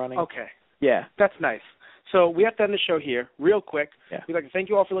longer running. Okay. Yeah. That's nice. So we have to end the show here real quick. Yeah. We'd like to thank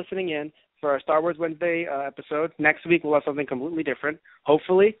you all for listening in for our Star Wars Wednesday episode. Next week we'll have something completely different.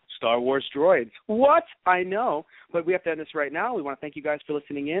 Hopefully, Star Wars droids. What? I know. But we have to end this right now. We want to thank you guys for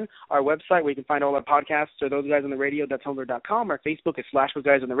listening in. Our website where you can find all our podcasts are Those Guys on the Radio, that's tumblr.com. Our Facebook is /Those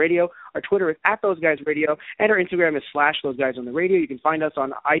Guys on the Radio. Our Twitter is @ThoseGuysRadio. And our Instagram is /Those Guys on the Radio. You can find us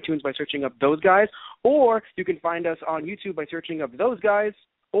on iTunes by searching up Those Guys, or you can find us on YouTube by searching up Those Guys,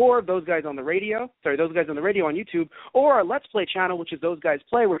 or Those Guys on the Radio. Those Guys on the Radio on YouTube, or our Let's Play channel, which is Those Guys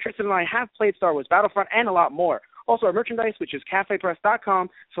Play, where Tristan and I have played Star Wars Battlefront and a lot more. Also, our merchandise, which is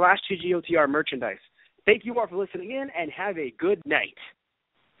cafepress.com/TGOTR merchandise. Thank you all for listening in, and have a good night.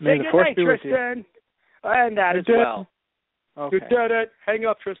 May the Force be with you. Tristan. And that as well. Okay. You did it. Hang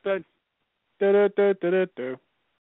up, Tristan. Do.